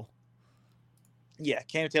available. Yeah,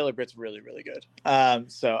 Cam Taylor-Britt's really, really good.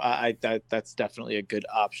 So that's definitely a good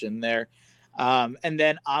option there. And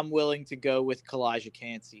then I'm willing to go with Kalijah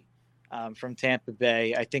Kancey from Tampa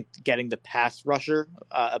Bay. I think getting the pass rusher,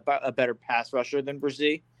 a better pass rusher than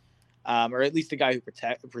Brzee, or at least a guy who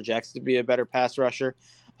projects to be a better pass rusher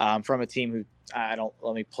from a team who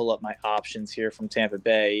let me pull up my options here from Tampa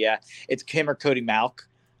Bay. Yeah, it's him or Cody Malk.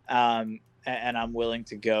 And I'm willing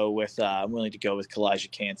to go with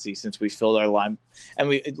Kalijah Kancey since we filled our line, and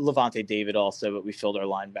Levante David also, but we filled our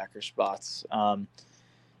linebacker spots.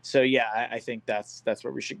 So yeah, I think that's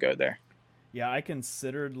where we should go there. Yeah, I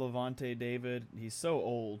considered Levante David. He's so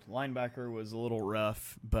old. Linebacker was a little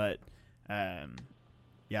rough, but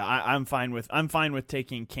yeah, I'm fine with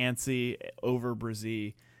taking Kancey over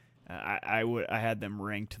Brzee. I had them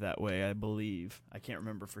ranked that way, I believe. I can't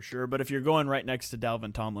remember for sure, but if you're going right next to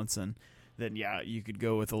Dalvin Tomlinson, then yeah, you could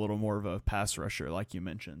go with a little more of a pass rusher, like you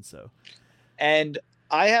mentioned. So, and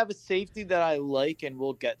I have a safety that I like, and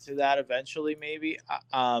we'll get to that eventually, maybe.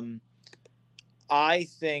 I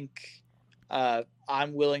think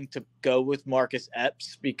I'm willing to go with Marcus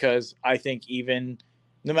Epps because I think even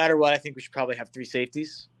no matter what, I think we should probably have 3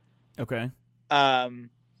 safeties. Okay.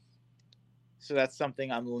 So that's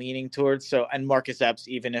something I'm leaning towards. So, and Marcus Epps,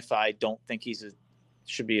 even if I don't think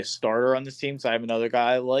should be a starter on this team, so I have another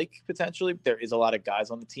guy I like potentially. There is a lot of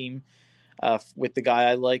guys on the team with the guy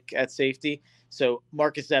I like at safety. So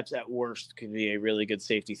Marcus Epps at worst could be a really good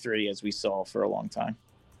safety 3, as we saw for a long time.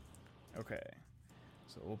 Okay.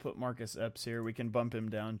 So we'll put Marcus Epps here. We can bump him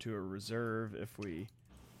down to a reserve if we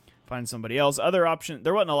find somebody else. Other option,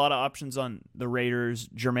 there wasn't a lot of options on the Raiders.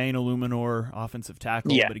 Jermaine Illuminor, offensive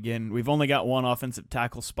tackle. Yeah. But again, we've only got one offensive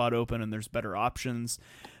tackle spot open, and there's better options.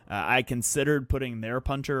 I considered putting their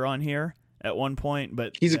punter on here at one point,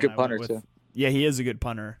 but he's a good punter too. Yeah, he is a good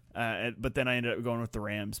punter. But then I ended up going with the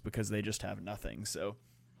Rams because they just have nothing. So,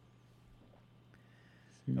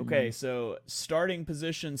 okay, so starting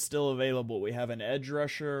position still available. We have an edge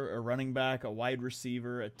rusher, a running back, a wide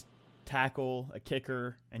receiver, a tackle, a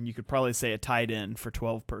kicker, and you could probably say a tight end for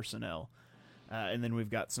 12 personnel. And then we've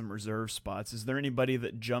got some reserve spots. Is there anybody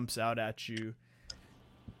that jumps out at you?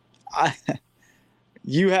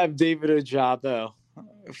 You have David Ojabo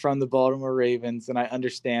from the Baltimore Ravens, and I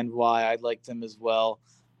understand why. I liked him as well.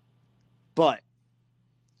 But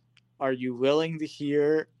are you willing to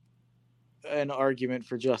hear an argument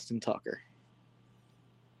for Justin Tucker?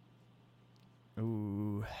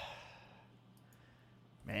 Ooh.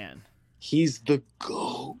 Man. He's the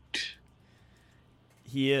GOAT.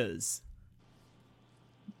 He is.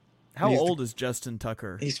 How old is Justin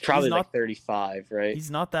Tucker? He's probably like 35, right? He's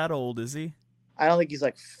not that old, is he? I don't think he's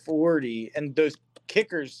like 40. And those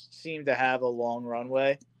kickers seem to have a long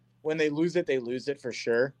runway. When they lose it for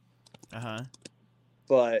sure. Uh-huh.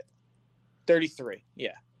 But 33,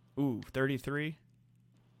 yeah. Ooh, 33?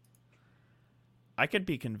 I could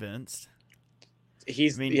be convinced. He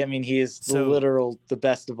is the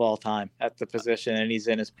best of all time at the position, and he's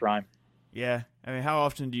in his prime. Yeah. I mean, how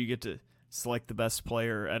often do you get to select the best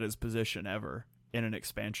player at his position ever in an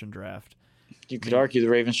expansion draft? You could argue the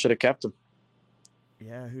Ravens should have kept him.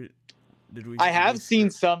 Yeah, who did we? I have seen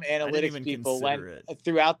some analytics people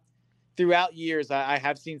throughout years. I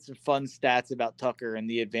have seen some fun stats about Tucker and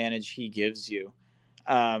the advantage he gives you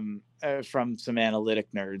from some analytic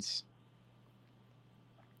nerds.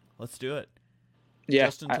 Let's do it. Yeah,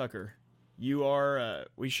 Justin Tucker, you are.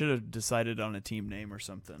 We should have decided on a team name or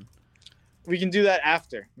something. We can do that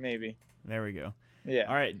after, maybe. There we go. Yeah.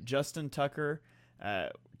 All right, Justin Tucker.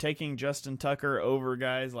 Taking Justin Tucker over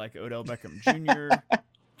guys like Odell Beckham Jr.,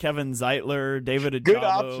 Kevin Zeitler, David Ajabo, good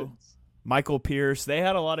options. Michael Pierce. They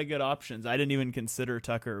had a lot of good options. I didn't even consider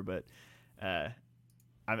Tucker, but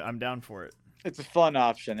I'm down for it. It's a fun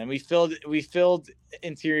option, and we filled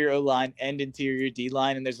interior O-line and interior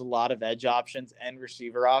D-line, and there's a lot of edge options and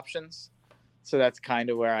receiver options. So that's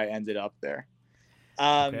kind of where I ended up there.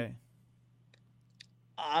 Okay.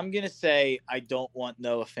 I'm gonna say I don't want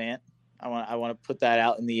Noah Fant. I want to put that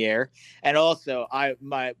out in the air, and also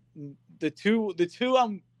the two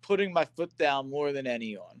I'm putting my foot down more than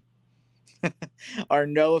any on are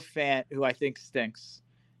Noah Fant, who I think stinks,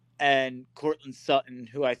 and Cortland Sutton,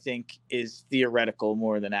 who I think is theoretical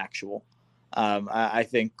more than actual. I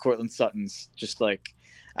think Cortland Sutton's just like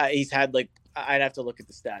he's had like. I'd have to look at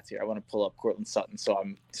the stats here. I want to pull up Cortland Sutton, so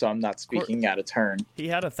I'm not speaking out of turn. He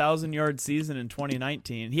had a 1,000-yard season in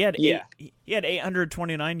 2019. He had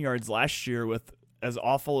 829 yards last year with as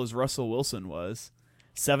awful as Russell Wilson was.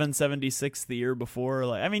 776 the year before.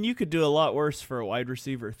 Like, I mean, you could do a lot worse for a wide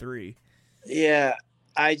receiver 3. Yeah,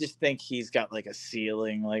 I just think he's got like a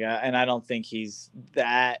ceiling, and I don't think he's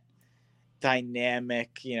that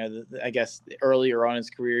dynamic. I guess earlier on in his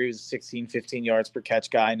career he was a 16 15 yards per catch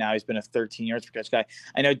guy. Now he's been a 13 yards per catch guy.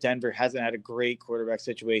 I know Denver hasn't had a great quarterback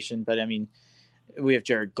situation, but I mean, we have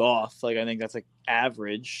Jared Goff. Like, I think that's like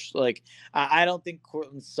average. Like, I don't think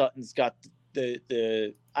Cortland Sutton's got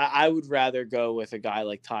the I would rather go with a guy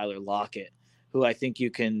like Tyler Lockett, who I think you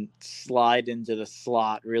can slide into the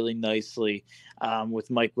slot really nicely with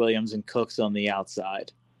Mike Williams and Cooks on the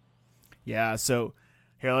outside. Yeah, so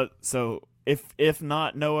if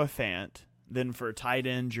not Noah Fant, then for tight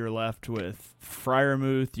end you're left with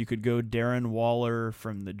Freiermuth. You could go Darren Waller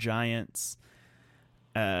from the Giants.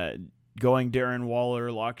 Going Darren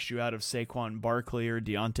Waller locks you out of Saquon Barkley or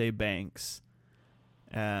Deonte Banks.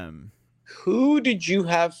 Who did you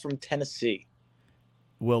have from Tennessee?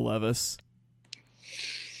 Will Levis.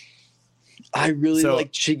 I really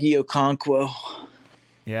like Chiggy Okonkwo.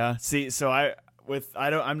 Yeah. See, so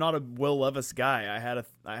I'm not a Will Levis guy. I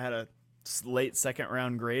had a late second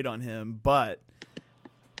round grade on him, but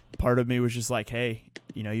part of me was just like, hey,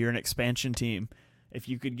 you're an expansion team. If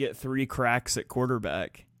you could get 3 cracks at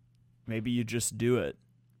quarterback, maybe you just do it.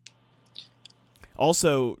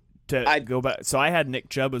 Also, go back, so I had Nick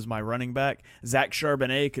Chubb as my running back. Zach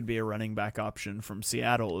Charbonnet could be a running back option from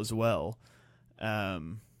Seattle as well.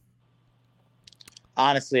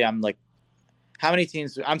 Honestly, I'm like, how many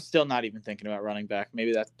teams? I'm still not even thinking about running back.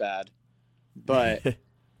 Maybe that's bad, but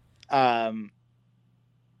I'm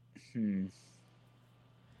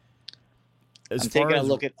taking a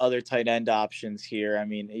look at other tight end options here. I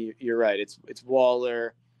mean, you're right. It's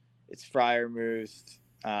Waller, it's Freiermuth,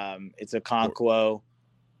 it's Okonkwo.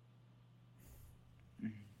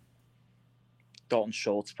 Dalton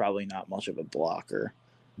Schultz, probably not much of a blocker.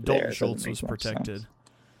 Dalton Schultz was protected.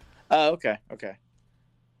 Oh, okay.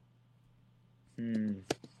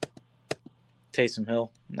 Taysom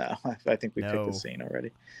Hill? No, I think we picked the Saint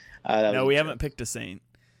already. No, we haven't picked a Saint.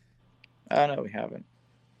 Oh, no, we haven't.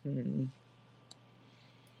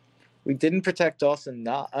 We didn't protect Dawson.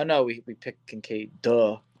 Oh, no, we picked Kincaid.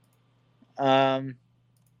 Duh.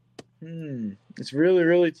 It's really,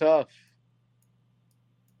 really tough.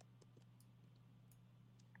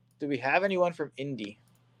 Do we have anyone from Indy?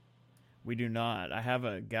 We do not. I have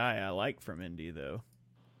a guy I like from Indy, though.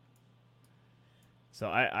 So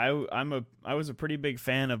I was a pretty big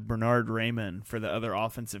fan of Bernard Raymond for the other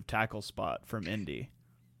offensive tackle spot from Indy.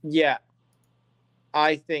 Yeah,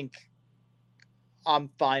 I think I'm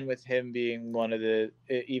fine with him being one of the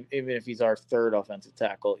even if he's our third offensive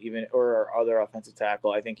tackle, even or our other offensive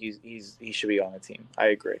tackle. I think he should be on the team. I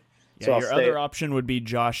agree. Yeah, So I'll your stay. other option would be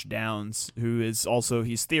Josh Downs, who is also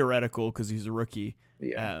he's theoretical because he's a rookie.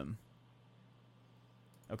 Yeah.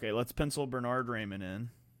 Okay, let's pencil Bernard Raymond in.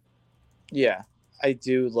 Yeah, I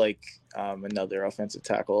do like another offensive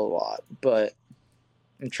tackle a lot, but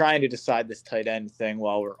I'm trying to decide this tight end thing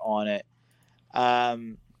while we're on it.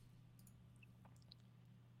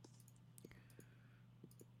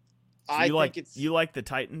 So you like the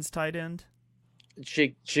Titans tight end?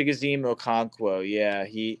 Chigoziem Okonkwo. Yeah,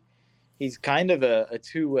 he's kind of a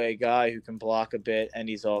two-way guy who can block a bit, and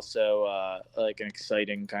he's also like an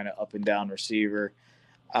exciting kind of up and down receiver.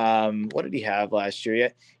 What did he have last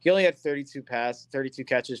year? He only had 32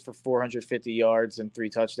 catches for 450 yards and 3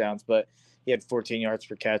 touchdowns, but he had 14 yards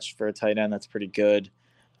per catch for a tight end. That's pretty good.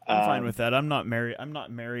 I'm fine with that. I'm not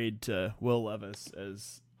married to Will Levis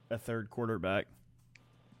as a third quarterback.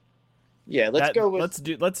 Yeah, let's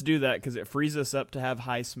do that because it frees us up to have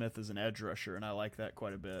Highsmith as an edge rusher, and I like that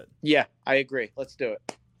quite a bit. Yeah, I agree. Let's do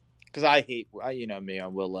it. Because I hate, you know me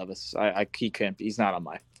on Will Levis. He's not on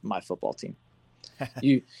my football team.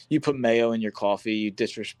 you put mayo in your coffee. You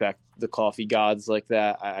disrespect the coffee gods like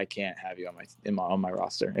that. I can't have you on my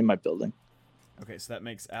roster in my building. Okay, so that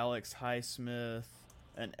makes Alex Highsmith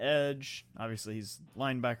an edge. Obviously, he's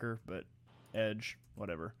linebacker, but edge,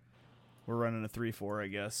 whatever. We're running a 3-4, I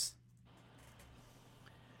guess.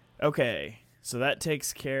 Okay, so that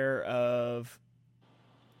takes care of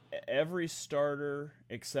every starter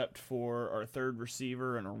except for our third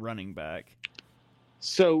receiver and a running back.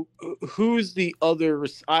 So who's the other?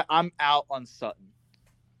 I'm out on Sutton.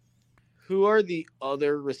 Who are the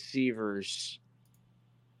other receivers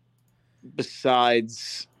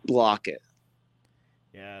besides Lockett?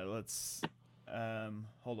 Yeah, let's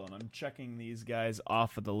hold on. I'm checking these guys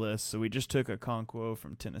off of the list. So we just took Okonkwo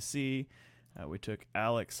from Tennessee. We took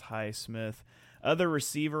Alex Highsmith. Other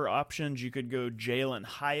receiver options, you could go Jalen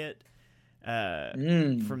Hyatt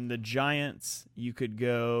from the Giants. You could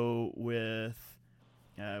go with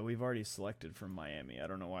we've already selected from Miami. I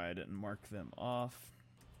don't know why I didn't mark them off.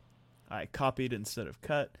 I copied instead of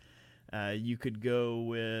cut. You could go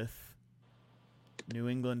with New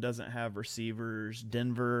England doesn't have receivers.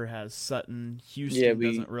 Denver has Sutton. Houston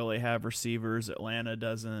doesn't really have receivers. Atlanta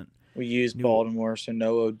doesn't. We use Baltimore, so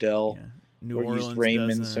no Odell. Yeah. New Orleans used Raymond,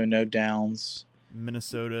 doesn't. So no Downs.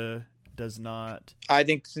 Minnesota does not. I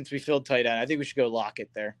think since we filled tight end, I think we should go Lockett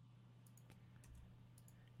there.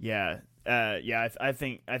 Yeah. I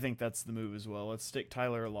think that's the move as well. Let's stick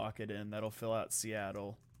Tyler Lockett in. That'll fill out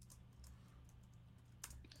Seattle.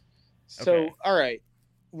 So, okay. All right.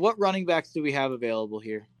 What running backs do we have available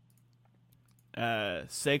here?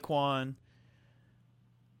 Saquon.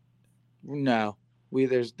 No.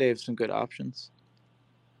 They have some good options.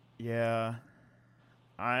 Yeah.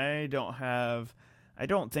 I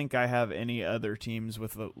don't think I have any other teams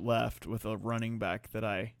with a running back that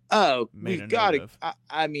I we've got it.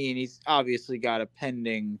 I mean, he's obviously got a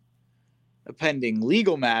pending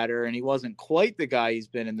legal matter, and he wasn't quite the guy he's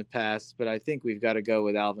been in the past, but I think we've got to go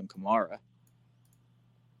with Alvin Kamara.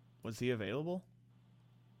 Was he available?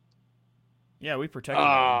 Yeah, we protected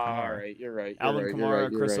Alvin Kamara. All right, you're right. Alvin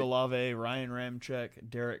Kamara, Chris Olave, Ryan Ramczyk,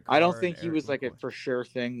 Derek Carr. I don't think he was like a for sure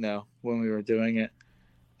thing though when we were doing it.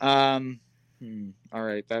 All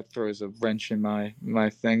right, that throws a wrench in my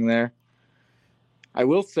thing there. I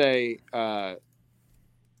will say,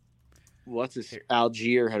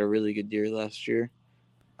 Algier had a really good year last year.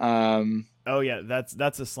 Oh yeah,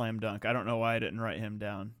 that's a slam dunk. I don't know why I didn't write him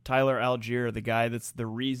down. Tyler Algier, the guy that's the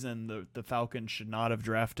reason the Falcons should not have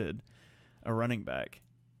drafted a running back.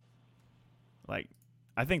 Like,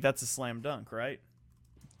 I think that's a slam dunk, right?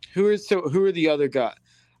 Who are the other guys?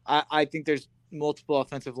 I think there's multiple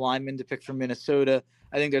offensive linemen to pick from Minnesota.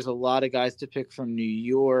 I think there's a lot of guys to pick from New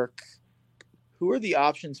York. Who are the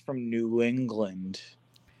options from New England?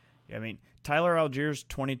 Yeah, I mean, Tyler Algier's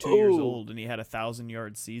 22 years old, and he had a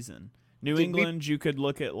 1,000-yard season. New England, you could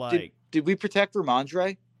look at like... Did we protect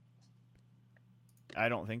Ramondre? I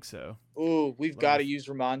don't think so. Oh, we've got to use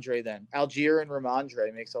Ramondre then. Algier and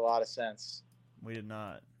Ramondre makes a lot of sense. We did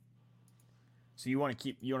not. So you want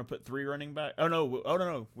to put 3 running back? Oh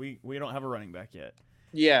no. We don't have a running back yet.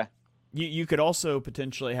 Yeah. You could also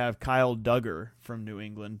potentially have Kyle Duggar from New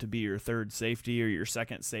England to be your third safety or your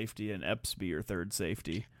second safety, and Epps be your third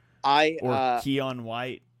safety. Or Keon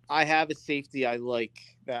White. I have a safety I like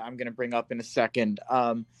that I'm going to bring up in a second.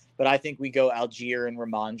 But I think we go Algier and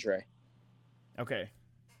Ramondre. Okay.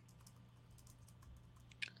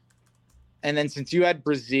 And then since you had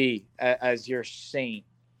Brzee as your saint,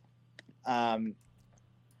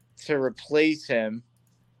 to replace him.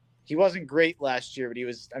 He wasn't great last year, but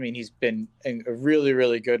he's been really,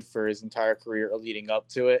 really good for his entire career leading up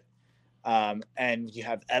to it. And you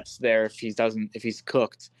have Epps there if he's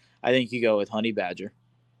cooked. I think you go with Honey Badger.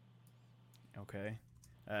 Okay.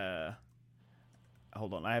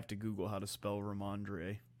 Hold on. I have to Google how to spell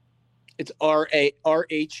Ramondre. It's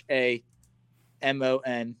RHAMONDRE.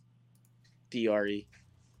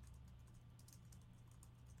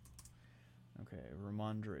 Okay,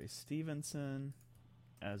 Ramondre Stevenson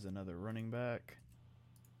as another running back.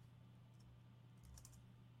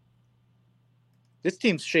 This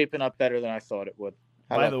team's shaping up better than I thought it would.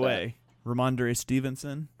 By the way, Ramondre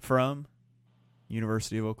Stevenson from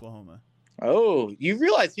University of Oklahoma. Oh, you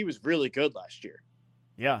realize he was really good last year.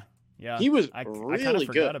 Yeah. He was I really kind of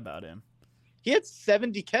forgot good about him. He had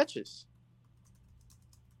 70 catches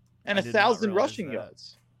and 1,000 rushing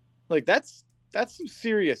yards. Like that's some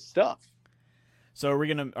serious stuff. So are we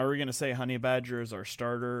gonna say Honey Badger is our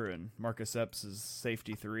starter and Marcus Epps is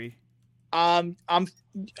safety 3?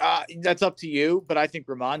 That's up to you, but I think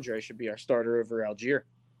Ramondre should be our starter over Algier.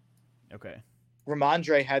 Okay.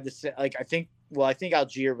 Ramondre had I think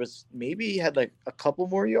Algier had like a couple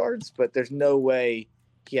more yards, but there's no way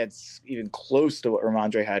he had even close to what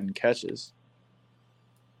Ramondre had in catches.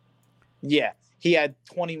 Yeah, he had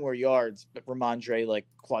 20 more yards, but Ramondre like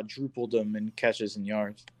quadrupled them in catches and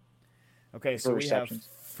yards. Okay, so we have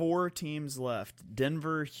 4 teams left: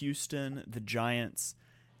 Denver, Houston, the Giants,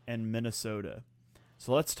 and Minnesota.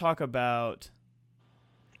 So let's talk about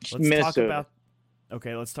Minnesota.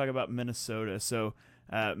 Let's talk about Minnesota. So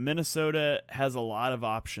Minnesota has a lot of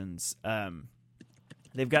options.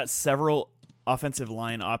 They've got several offensive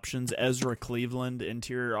line options. Ezra Cleveland,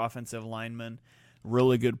 interior offensive lineman,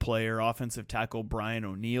 really good player. Offensive tackle Brian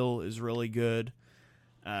O'Neill is really good.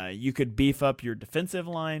 You could beef up your defensive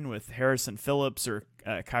line with Harrison Phillips or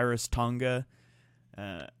Kairos Tonga.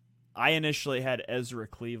 I initially had Ezra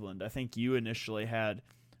Cleveland. I think you initially had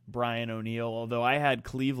Brian O'Neill, although I had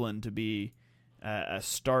Cleveland to be a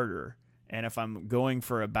starter. And if I'm going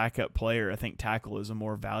for a backup player, I think tackle is a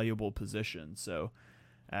more valuable position. So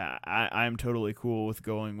I'm totally cool with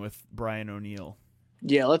going with Brian O'Neill.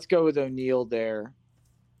 Yeah, let's go with O'Neill there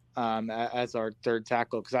as our third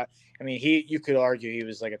tackle. Because you could argue he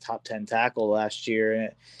was like a top 10 tackle last year.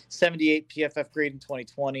 78 PFF grade in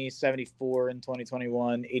 2020, 74 in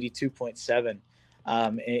 2021, 82.7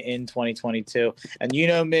 in 2022. And you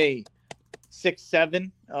know me,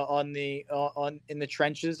 6'7" in the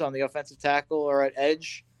trenches on the offensive tackle or at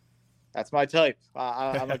edge. That's my type.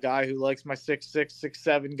 I'm a guy who likes my 6'6",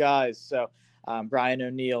 6'7" guys. So Brian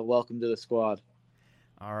O'Neill, welcome to the squad.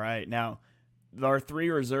 All right, now our 3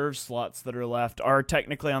 reserve slots that are left are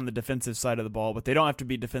technically on the defensive side of the ball, but they don't have to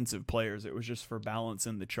be defensive players. It was just for balance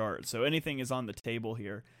in the chart. So anything is on the table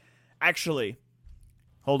here. Actually,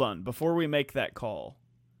 hold on. Before we make that call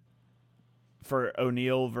for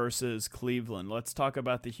O'Neill versus Cleveland, let's talk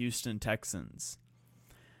about the Houston Texans.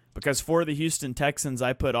 Because for the Houston Texans,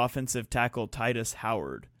 I put offensive tackle Titus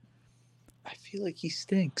Howard. I feel like he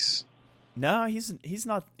stinks. No, he's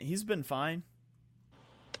not. He's been fine.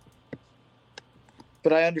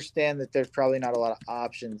 But I understand that there's probably not a lot of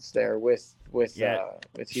options there with Houston.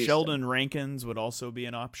 Sheldon Rankins would also be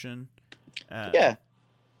an option. Yeah.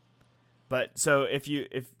 But so if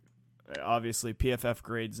obviously PFF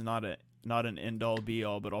grade's not an end all be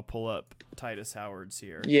all, but I'll pull up Titus Howard's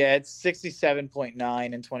here. Yeah, it's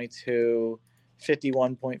 67.9 in 22,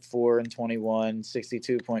 51.4 in 21,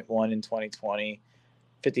 62.1 in 2020,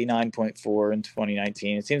 59.4 in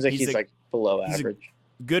 2019. It seems like he's like below average.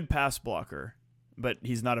 Good pass blocker, but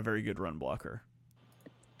he's not a very good run blocker.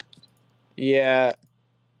 Yeah,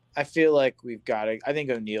 I feel like I think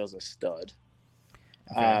O'Neill's a stud.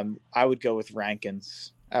 Okay. I would go with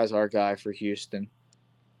Rankins as our guy for Houston.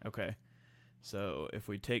 Okay. So if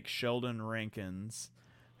we take Sheldon Rankins,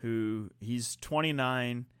 who he's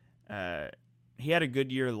 29, he had a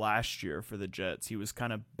good year last year for the Jets. He was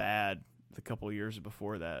kind of bad the couple of years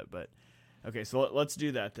before that, but okay, so let's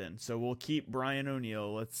do that then. So we'll keep Brian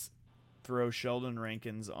O'Neill. Let's throw Sheldon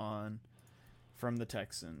Rankins on from the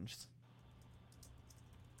Texans.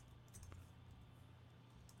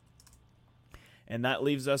 And that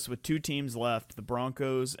leaves us with 2 teams left, the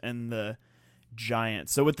Broncos and the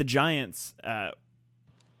Giants. So with the Giants,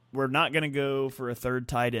 we're not going to go for a third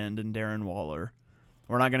tight end in Darren Waller.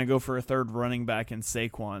 We're not going to go for a third running back in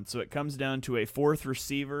Saquon. So it comes down to a 4th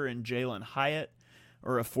receiver in Jalen Hyatt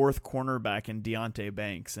or a 4th cornerback in Deonte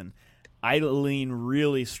Banks. And I lean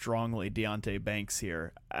really strongly Deonte Banks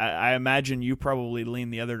here. I imagine you probably lean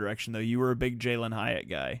the other direction, though. You were a big Jalen Hyatt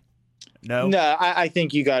guy. No, I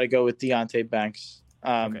think you got to go with Deonte Banks.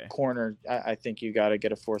 Okay. Corner, I think you got to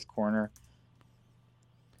get a fourth corner.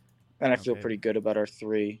 And I feel pretty good about our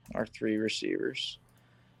three receivers.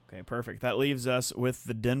 Okay, perfect. That leaves us with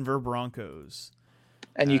the Denver Broncos.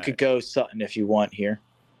 And you could go Sutton if you want here.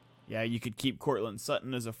 Yeah, you could keep Cortland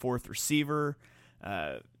Sutton as a fourth receiver.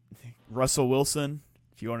 Russell Wilson,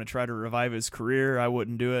 if you want to try to revive his career, I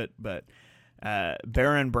wouldn't do it. But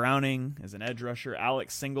Baron Browning as an edge rusher.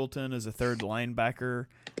 Alex Singleton as a third linebacker.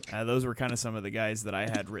 Those were kind of some of the guys that I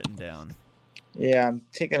had written down. Yeah, I'm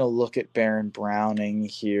taking a look at Baron Browning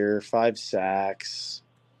here. 5 sacks.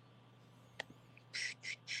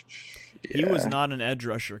 He was not an edge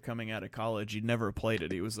rusher coming out of college. He'd never played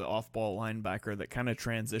it. He was the off-ball linebacker that kind of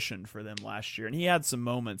transitioned for them last year. And he had some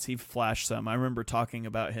moments. He flashed some. I remember talking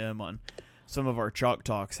about him on some of our Chalk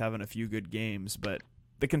Talks, having a few good games. But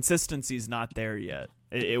the consistency's not there yet.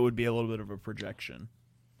 It would be a little bit of a projection.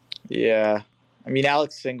 Yeah. I mean,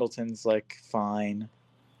 Alex Singleton's, fine.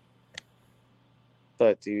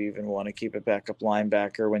 But do you even want to keep a backup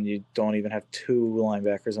linebacker when you don't even have 2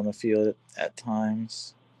 linebackers on the field at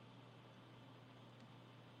times?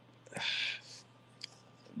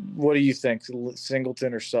 What do you think,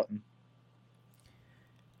 Singleton or Sutton?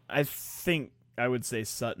 I think I would say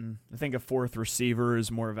Sutton. I think a fourth receiver is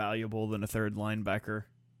more valuable than a third linebacker.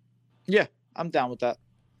 Yeah, I'm down with that.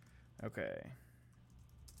 Okay.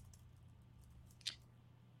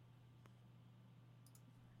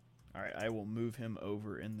 All right, I will move him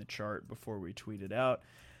over in the chart before we tweet it out.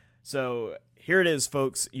 So here it is,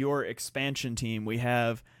 folks, your expansion team. We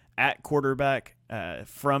have at quarterback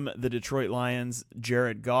from the Detroit Lions,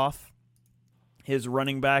 Jared Goff. His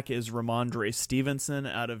running back is Ramondre Stevenson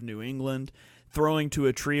out of New England. Throwing to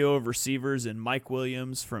a trio of receivers in Mike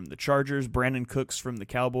Williams from the Chargers, Brandon Cooks from the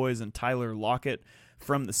Cowboys, and Tyler Lockett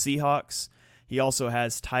from the Seahawks. He also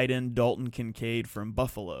has tight end Dalton Kincaid from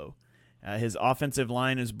Buffalo. His offensive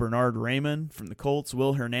line is Bernard Raymond from the Colts,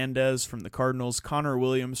 Will Hernandez from the Cardinals, Connor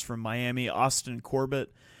Williams from Miami, Austin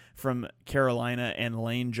Corbett from Carolina, and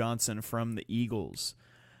Lane Johnson from the Eagles.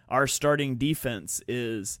 Our starting defense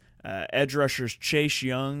is edge rushers Chase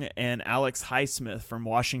Young and Alex Highsmith from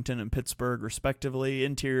Washington and Pittsburgh, respectively.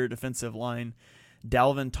 Interior defensive line,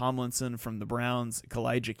 Dalvin Tomlinson from the Browns,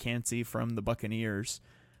 Kalijah Cansey from the Buccaneers.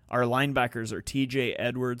 Our linebackers are TJ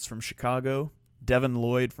Edwards from Chicago, Devin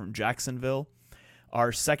Lloyd from Jacksonville.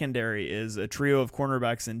 Our secondary is a trio of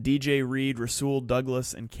cornerbacks in DJ Reed, Rasul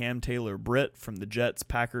Douglas, and Cam Taylor-Britt from the Jets,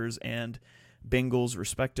 Packers, and Bengals,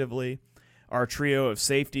 respectively. Our trio of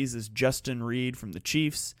safeties is Justin Reed from the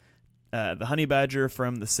Chiefs, the Honey Badger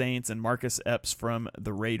from the Saints, and Marcus Epps from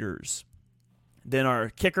the Raiders. Then our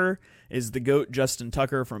kicker is the GOAT Justin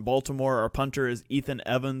Tucker from Baltimore. Our punter is Ethan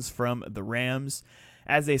Evans from the Rams.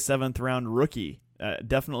 As a 7th-round rookie,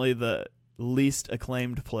 definitely the least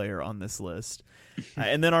acclaimed player on this list.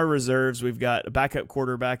 And then our reserves, we've got a backup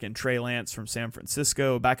quarterback in Trey Lance from San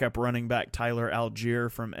Francisco, backup running back Tyler Algier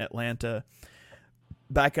from Atlanta,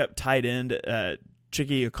 backup tight end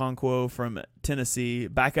Chike Okonkwo from Tennessee,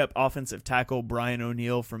 backup offensive tackle Brian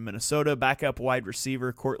O'Neill from Minnesota, backup wide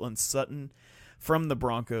receiver Cortland Sutton from the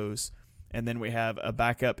Broncos, and then we have a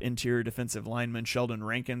backup interior defensive lineman Sheldon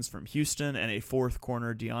Rankins from Houston, and a fourth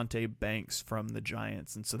corner Deontay Banks from the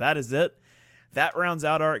Giants. And so that is it. That rounds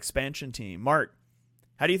out our expansion team. Mark,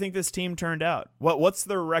 how do you think this team turned out? What's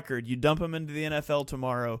their record? You dump them into the NFL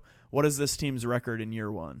tomorrow. What is this team's record in year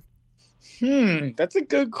one? That's a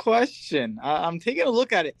good question. I'm taking a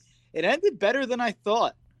look at it. It ended better than I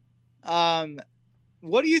thought.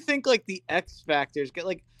 What do you think, the X factors?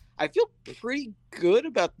 I feel pretty good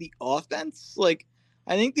about the offense.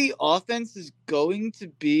 I think the offense is going to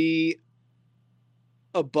be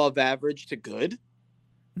above average to good.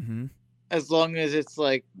 Mm-hmm. As long as it's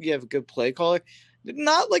you have a good play caller.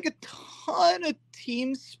 Not a ton of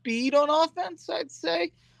team speed on offense, I'd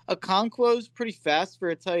say. Okonkwo's pretty fast for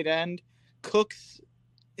a tight end. Cooks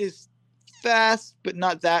is fast, but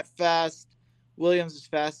not that fast. Williams is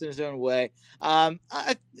fast in his own way.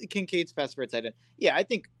 Kincaid's fast for a tight end. Yeah, I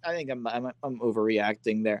think I'm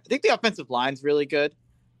overreacting there. I think the offensive line's really good.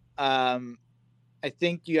 I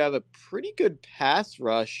think you have a pretty good pass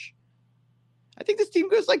rush. I think this team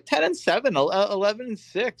goes 10-7,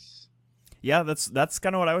 11-6. Yeah, that's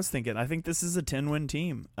kind of what I was thinking. I think this is a 10-win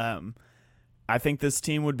team. I think this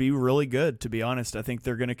team would be really good, to be honest. I think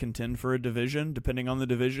they're going to contend for a division, depending on the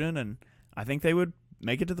division, and I think they would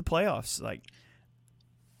make it to the playoffs.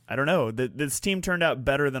 I don't know. This team turned out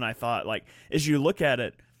better than I thought. As you look at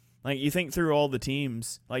it, you think through all the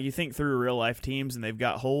teams, you think through real-life teams, and they've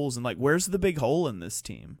got holes, and, where's the big hole in this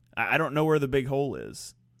team? I don't know where the big hole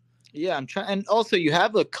is. Yeah, I'm trying. And also, you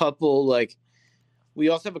have a couple, We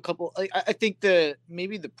also have a couple. I think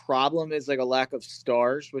maybe the problem is like a lack of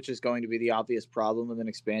stars, which is going to be the obvious problem with an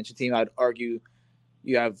expansion team. I'd argue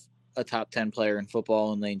you have a top 10 player in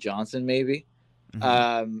football in Lane Johnson, maybe.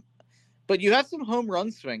 Mm-hmm. But you have some home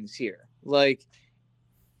run swings here. Like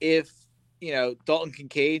if Dalton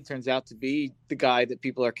Kincaid turns out to be the guy that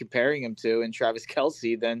people are comparing him to, and Travis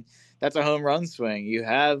Kelce, then that's a home run swing. You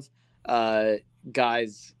have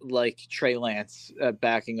guys like Trey Lance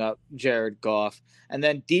backing up Jared Goff, and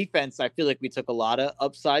then defense. I feel like we took a lot of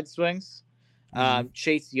upside swings. Mm-hmm.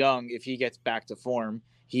 Chase Young, if he gets back to form,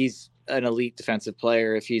 he's an elite defensive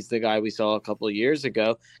player. If he's the guy we saw a couple of years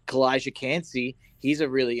ago, Kalijah Cansey, he's a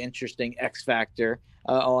really interesting X factor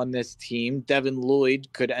on this team. Devin Lloyd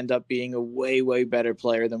could end up being a way, way better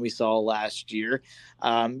player than we saw last year.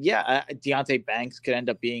 Deontay Banks could end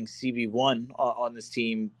up being CB1 on this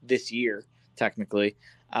team this year, technically.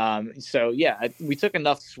 We took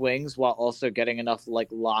enough swings while also getting enough like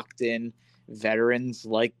locked in veterans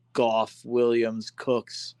like Goff, Williams,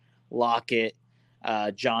 Cooks, Lockett,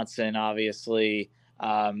 Johnson, obviously,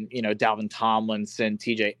 Dalvin Tomlinson,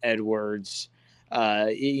 TJ Edwards,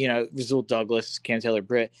 Rasul Douglas, Cam Taylor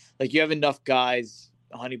Britt. Like you have enough guys,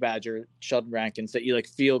 Honey Badger, Sheldon Rankins, that you like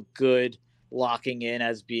feel good locking in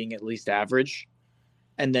as being at least average.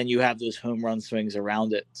 And then you have those home run swings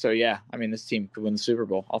around it. So yeah, I mean, this team could win the Super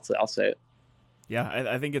Bowl. I'll say it. Yeah,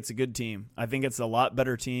 I think it's a good team. I think it's a lot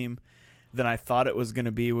better team than I thought it was going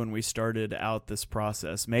to be when we started out this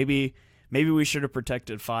process. Maybe we should have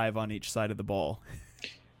protected 5 on each side of the ball.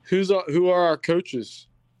 Who are our coaches?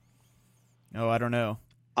 Oh, I don't know.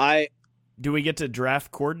 Do we get to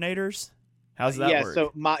draft coordinators? How's that work?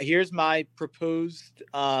 So here's my proposed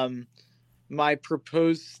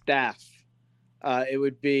staff. It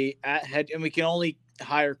would be at head, and we can only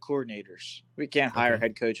hire coordinators. We can't hire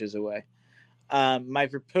head coaches away. My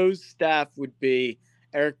proposed staff would be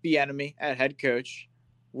Eric Bieniemy at head coach.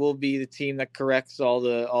 Will be the team that corrects all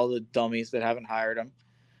the dummies that haven't hired him.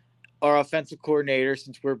 Our offensive coordinator,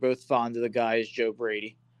 since we're both fond of the guy, is Joe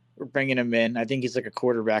Brady. We're bringing him in. I think he's like a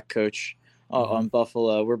quarterback coach on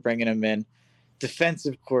Buffalo. We're bringing him in.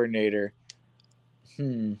 Defensive coordinator.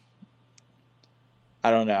 I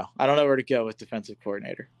don't know. I don't know where to go with defensive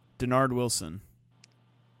coordinator. Denard Wilson.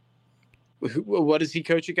 What does he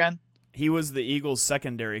coach again? He was the Eagles'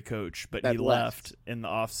 secondary coach, but he left in the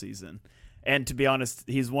offseason. And to be honest,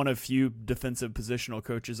 he's one of few defensive positional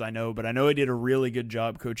coaches I know, but I know he did a really good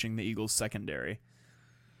job coaching the Eagles' secondary.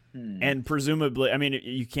 And presumably, I mean,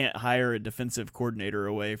 you can't hire a defensive coordinator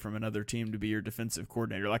away from another team to be your defensive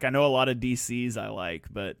coordinator. Like, I know a lot of DCs I like,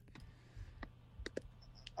 but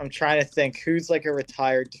I'm trying to think who's like a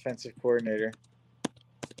retired defensive coordinator.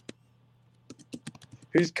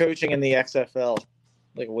 Who's coaching in the XFL?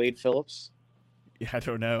 Like Wade Phillips? Yeah, I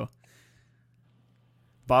don't know.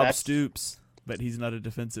 Bob Stoops, but he's not a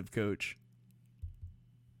defensive coach.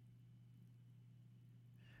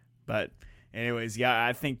 But anyways, yeah,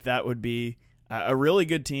 I think that would be a really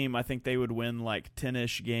good team. I think they would win like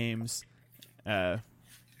 10-ish games.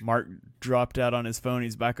 Mark dropped out on his phone.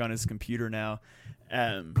 He's back on his computer now.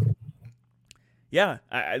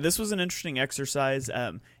 This was an interesting exercise.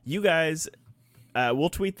 You guys, we'll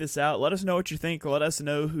tweet this out. Let us know what you think. Let us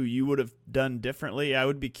know who you would have done differently. I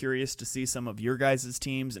would be curious to see some of your guys'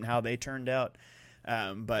 teams and how they turned out.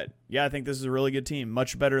 But yeah, I think this is a really good team.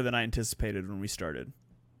 Much better than I anticipated when we started.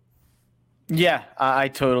 Yeah, I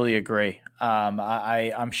totally agree.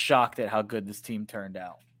 I'm shocked at how good this team turned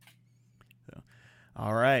out.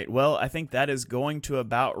 All right. Well, I think that is going to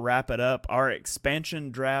about wrap it up. Our expansion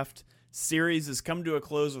draft series has come to a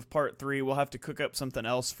close with part 3. We'll have to cook up something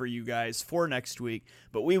else for you guys for next week,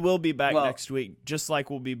 but we will be back next week, just like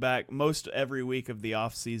we'll be back most every week of the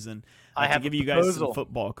off season to give you guys some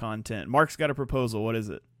football content. Mark's got a proposal. What is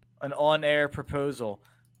it? An on-air proposal.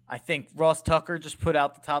 I think Ross Tucker just put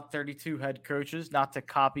out the top 32 head coaches, not to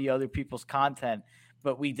copy other people's content,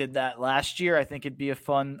 but we did that last year. I think it'd be a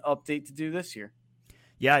fun update to do this year.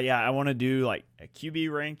 Yeah. I want to do like a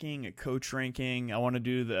QB ranking, a coach ranking. I want to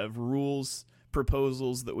do the rules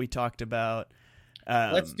proposals that we talked about.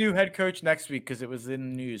 Let's do head coach next week because it was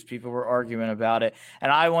in the news. People were arguing about it.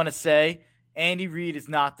 And I want to say Andy Reid is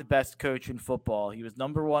not the best coach in football. He was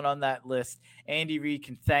number 1 on that list. Andy Reid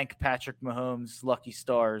can thank Patrick Mahomes' lucky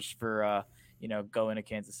stars for, going to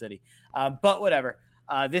Kansas City. But whatever.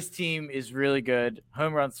 This team is really good.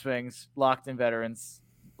 Home run swings, locked in veterans.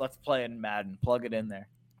 Let's play in Madden. Plug it in there.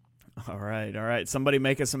 All right. Somebody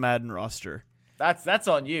make us a Madden roster. That's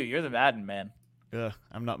on you. You're the Madden man.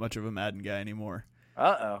 I'm not much of a Madden guy anymore.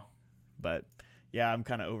 Uh-oh. But yeah, I'm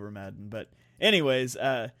kind of over Madden. But anyways,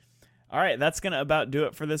 All right, that's going to about do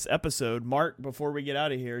it for this episode. Mark, before we get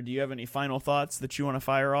out of here, do you have any final thoughts that you want to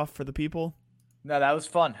fire off for the people? No, that was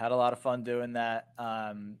fun. Had a lot of fun doing that.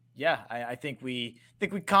 I think we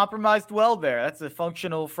compromised well there. That's a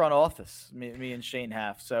functional front office, me and Shane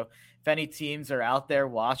have. So if any teams are out there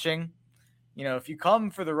watching, if you come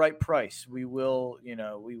for the right price, we will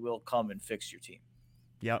come and fix your team.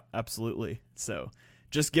 Yep, absolutely. So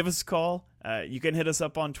just give us a call. You can hit us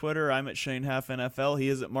up on Twitter. I'm at Shane Half NFL. He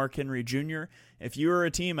is at Mark Henry Jr. If you are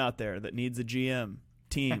a team out there that needs a GM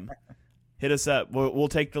team, hit us up. We'll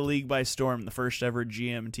take the league by storm, the first ever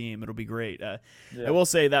GM team. It'll be great. I will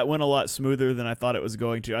say that went a lot smoother than I thought it was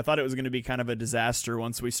going to. I thought it was going to be kind of a disaster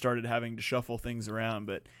once we started having to shuffle things around,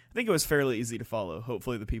 but I think it was fairly easy to follow.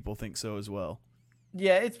 Hopefully the people think so as well.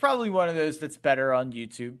 Yeah, it's probably one of those that's better on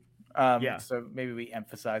YouTube. So maybe we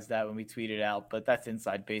emphasize that when we tweet it out, but that's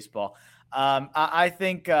inside baseball. I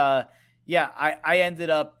think, I ended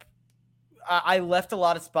up, I left a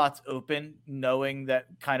lot of spots open knowing that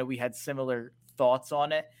kind of we had similar thoughts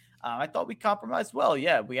on it. I thought we compromised well.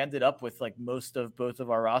 Yeah, we ended up with like most of both of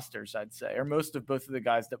our rosters, I'd say, or most of both of the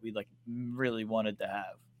guys that we like really wanted to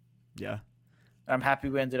have. Yeah. I'm happy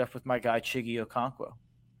we ended up with my guy, Chigi Okonkwo.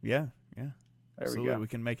 Yeah. There Absolutely. we go. We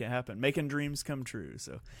can make it happen. Making dreams come true.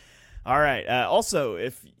 So, all right. Also,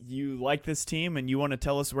 if you like this team and you want to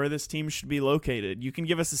tell us where this team should be located, you can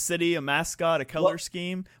give us a city, a mascot, a color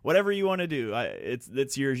scheme, whatever you want to do.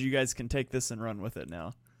 It's yours. You guys can take this and run with it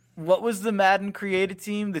now. What was the Madden created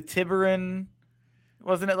team? The Tiburon?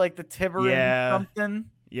 Wasn't it like the Tiburon something?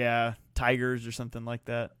 Yeah, Tigers or something like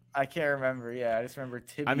that. I can't remember. Yeah, I just remember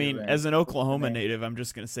Tiburon. I mean, as an Oklahoma native, I'm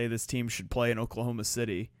just going to say this team should play in Oklahoma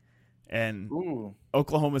City. And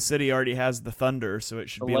Oklahoma City already has the Thunder, so it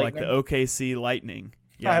should be Lightning? like the OKC Lightning.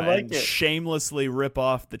 Yeah, I like and it. Shamelessly rip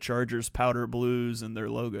off the Chargers powder blues and their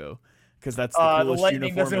logo because that's the coolest the Lightning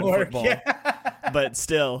uniform in doesn't work. football. Yeah. But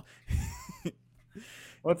still,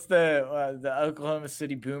 What's the Oklahoma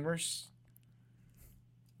City Boomers?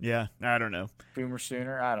 yeah, I don't know. Boomer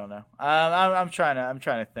Sooner? I don't know. I'm trying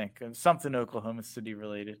to think of something Oklahoma City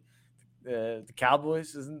related. The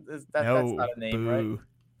Cowboys that's not a name, boo. right?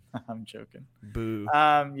 I'm joking. Boo.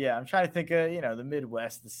 I'm trying to think of the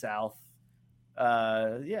Midwest, the South.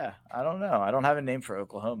 I don't know. I don't have a name for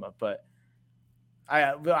Oklahoma, but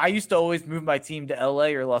I used to always move my team to LA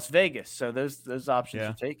or Las Vegas, so those options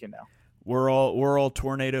are taken now. We're all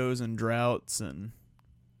tornadoes and droughts and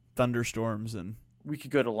thunderstorms, and We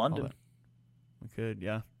could go to London. we could,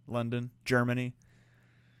 yeah. London, Germany.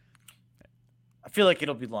 I feel like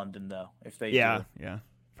it'll be London though. If they do.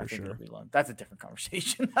 For sure. It'll be London. That's a different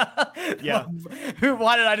conversation. Yeah.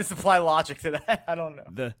 Why did I just apply logic to that? I don't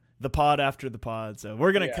know. The pod after the pod. So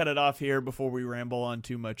we're going to cut it off here before we ramble on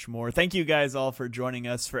too much more. Thank you guys all for joining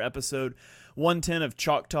us for episode 110 of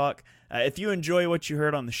Chalk Talk. If you enjoy what you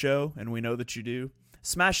heard on the show, and we know that you do,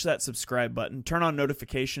 smash that subscribe button. Turn on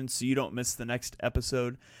notifications so you don't miss the next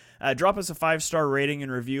episode. Drop us a 5-star rating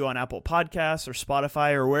and review on Apple Podcasts or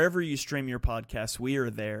Spotify or wherever you stream your podcasts. We are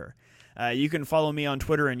there. You can follow me on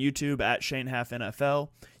Twitter and YouTube at Shane Half NFL.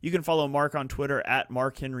 You can follow Mark on Twitter at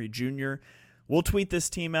Mark Henry Jr. We'll tweet this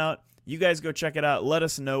team out. You guys go check it out. Let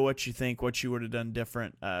us know what you think, what you would have done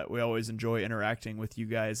different. We always enjoy interacting with you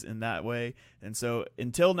guys in that way. And so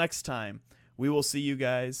until next time, we will see you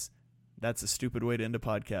guys. That's a stupid way to end a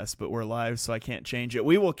podcast, but we're live, so I can't change it.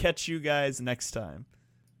 We will catch you guys next time.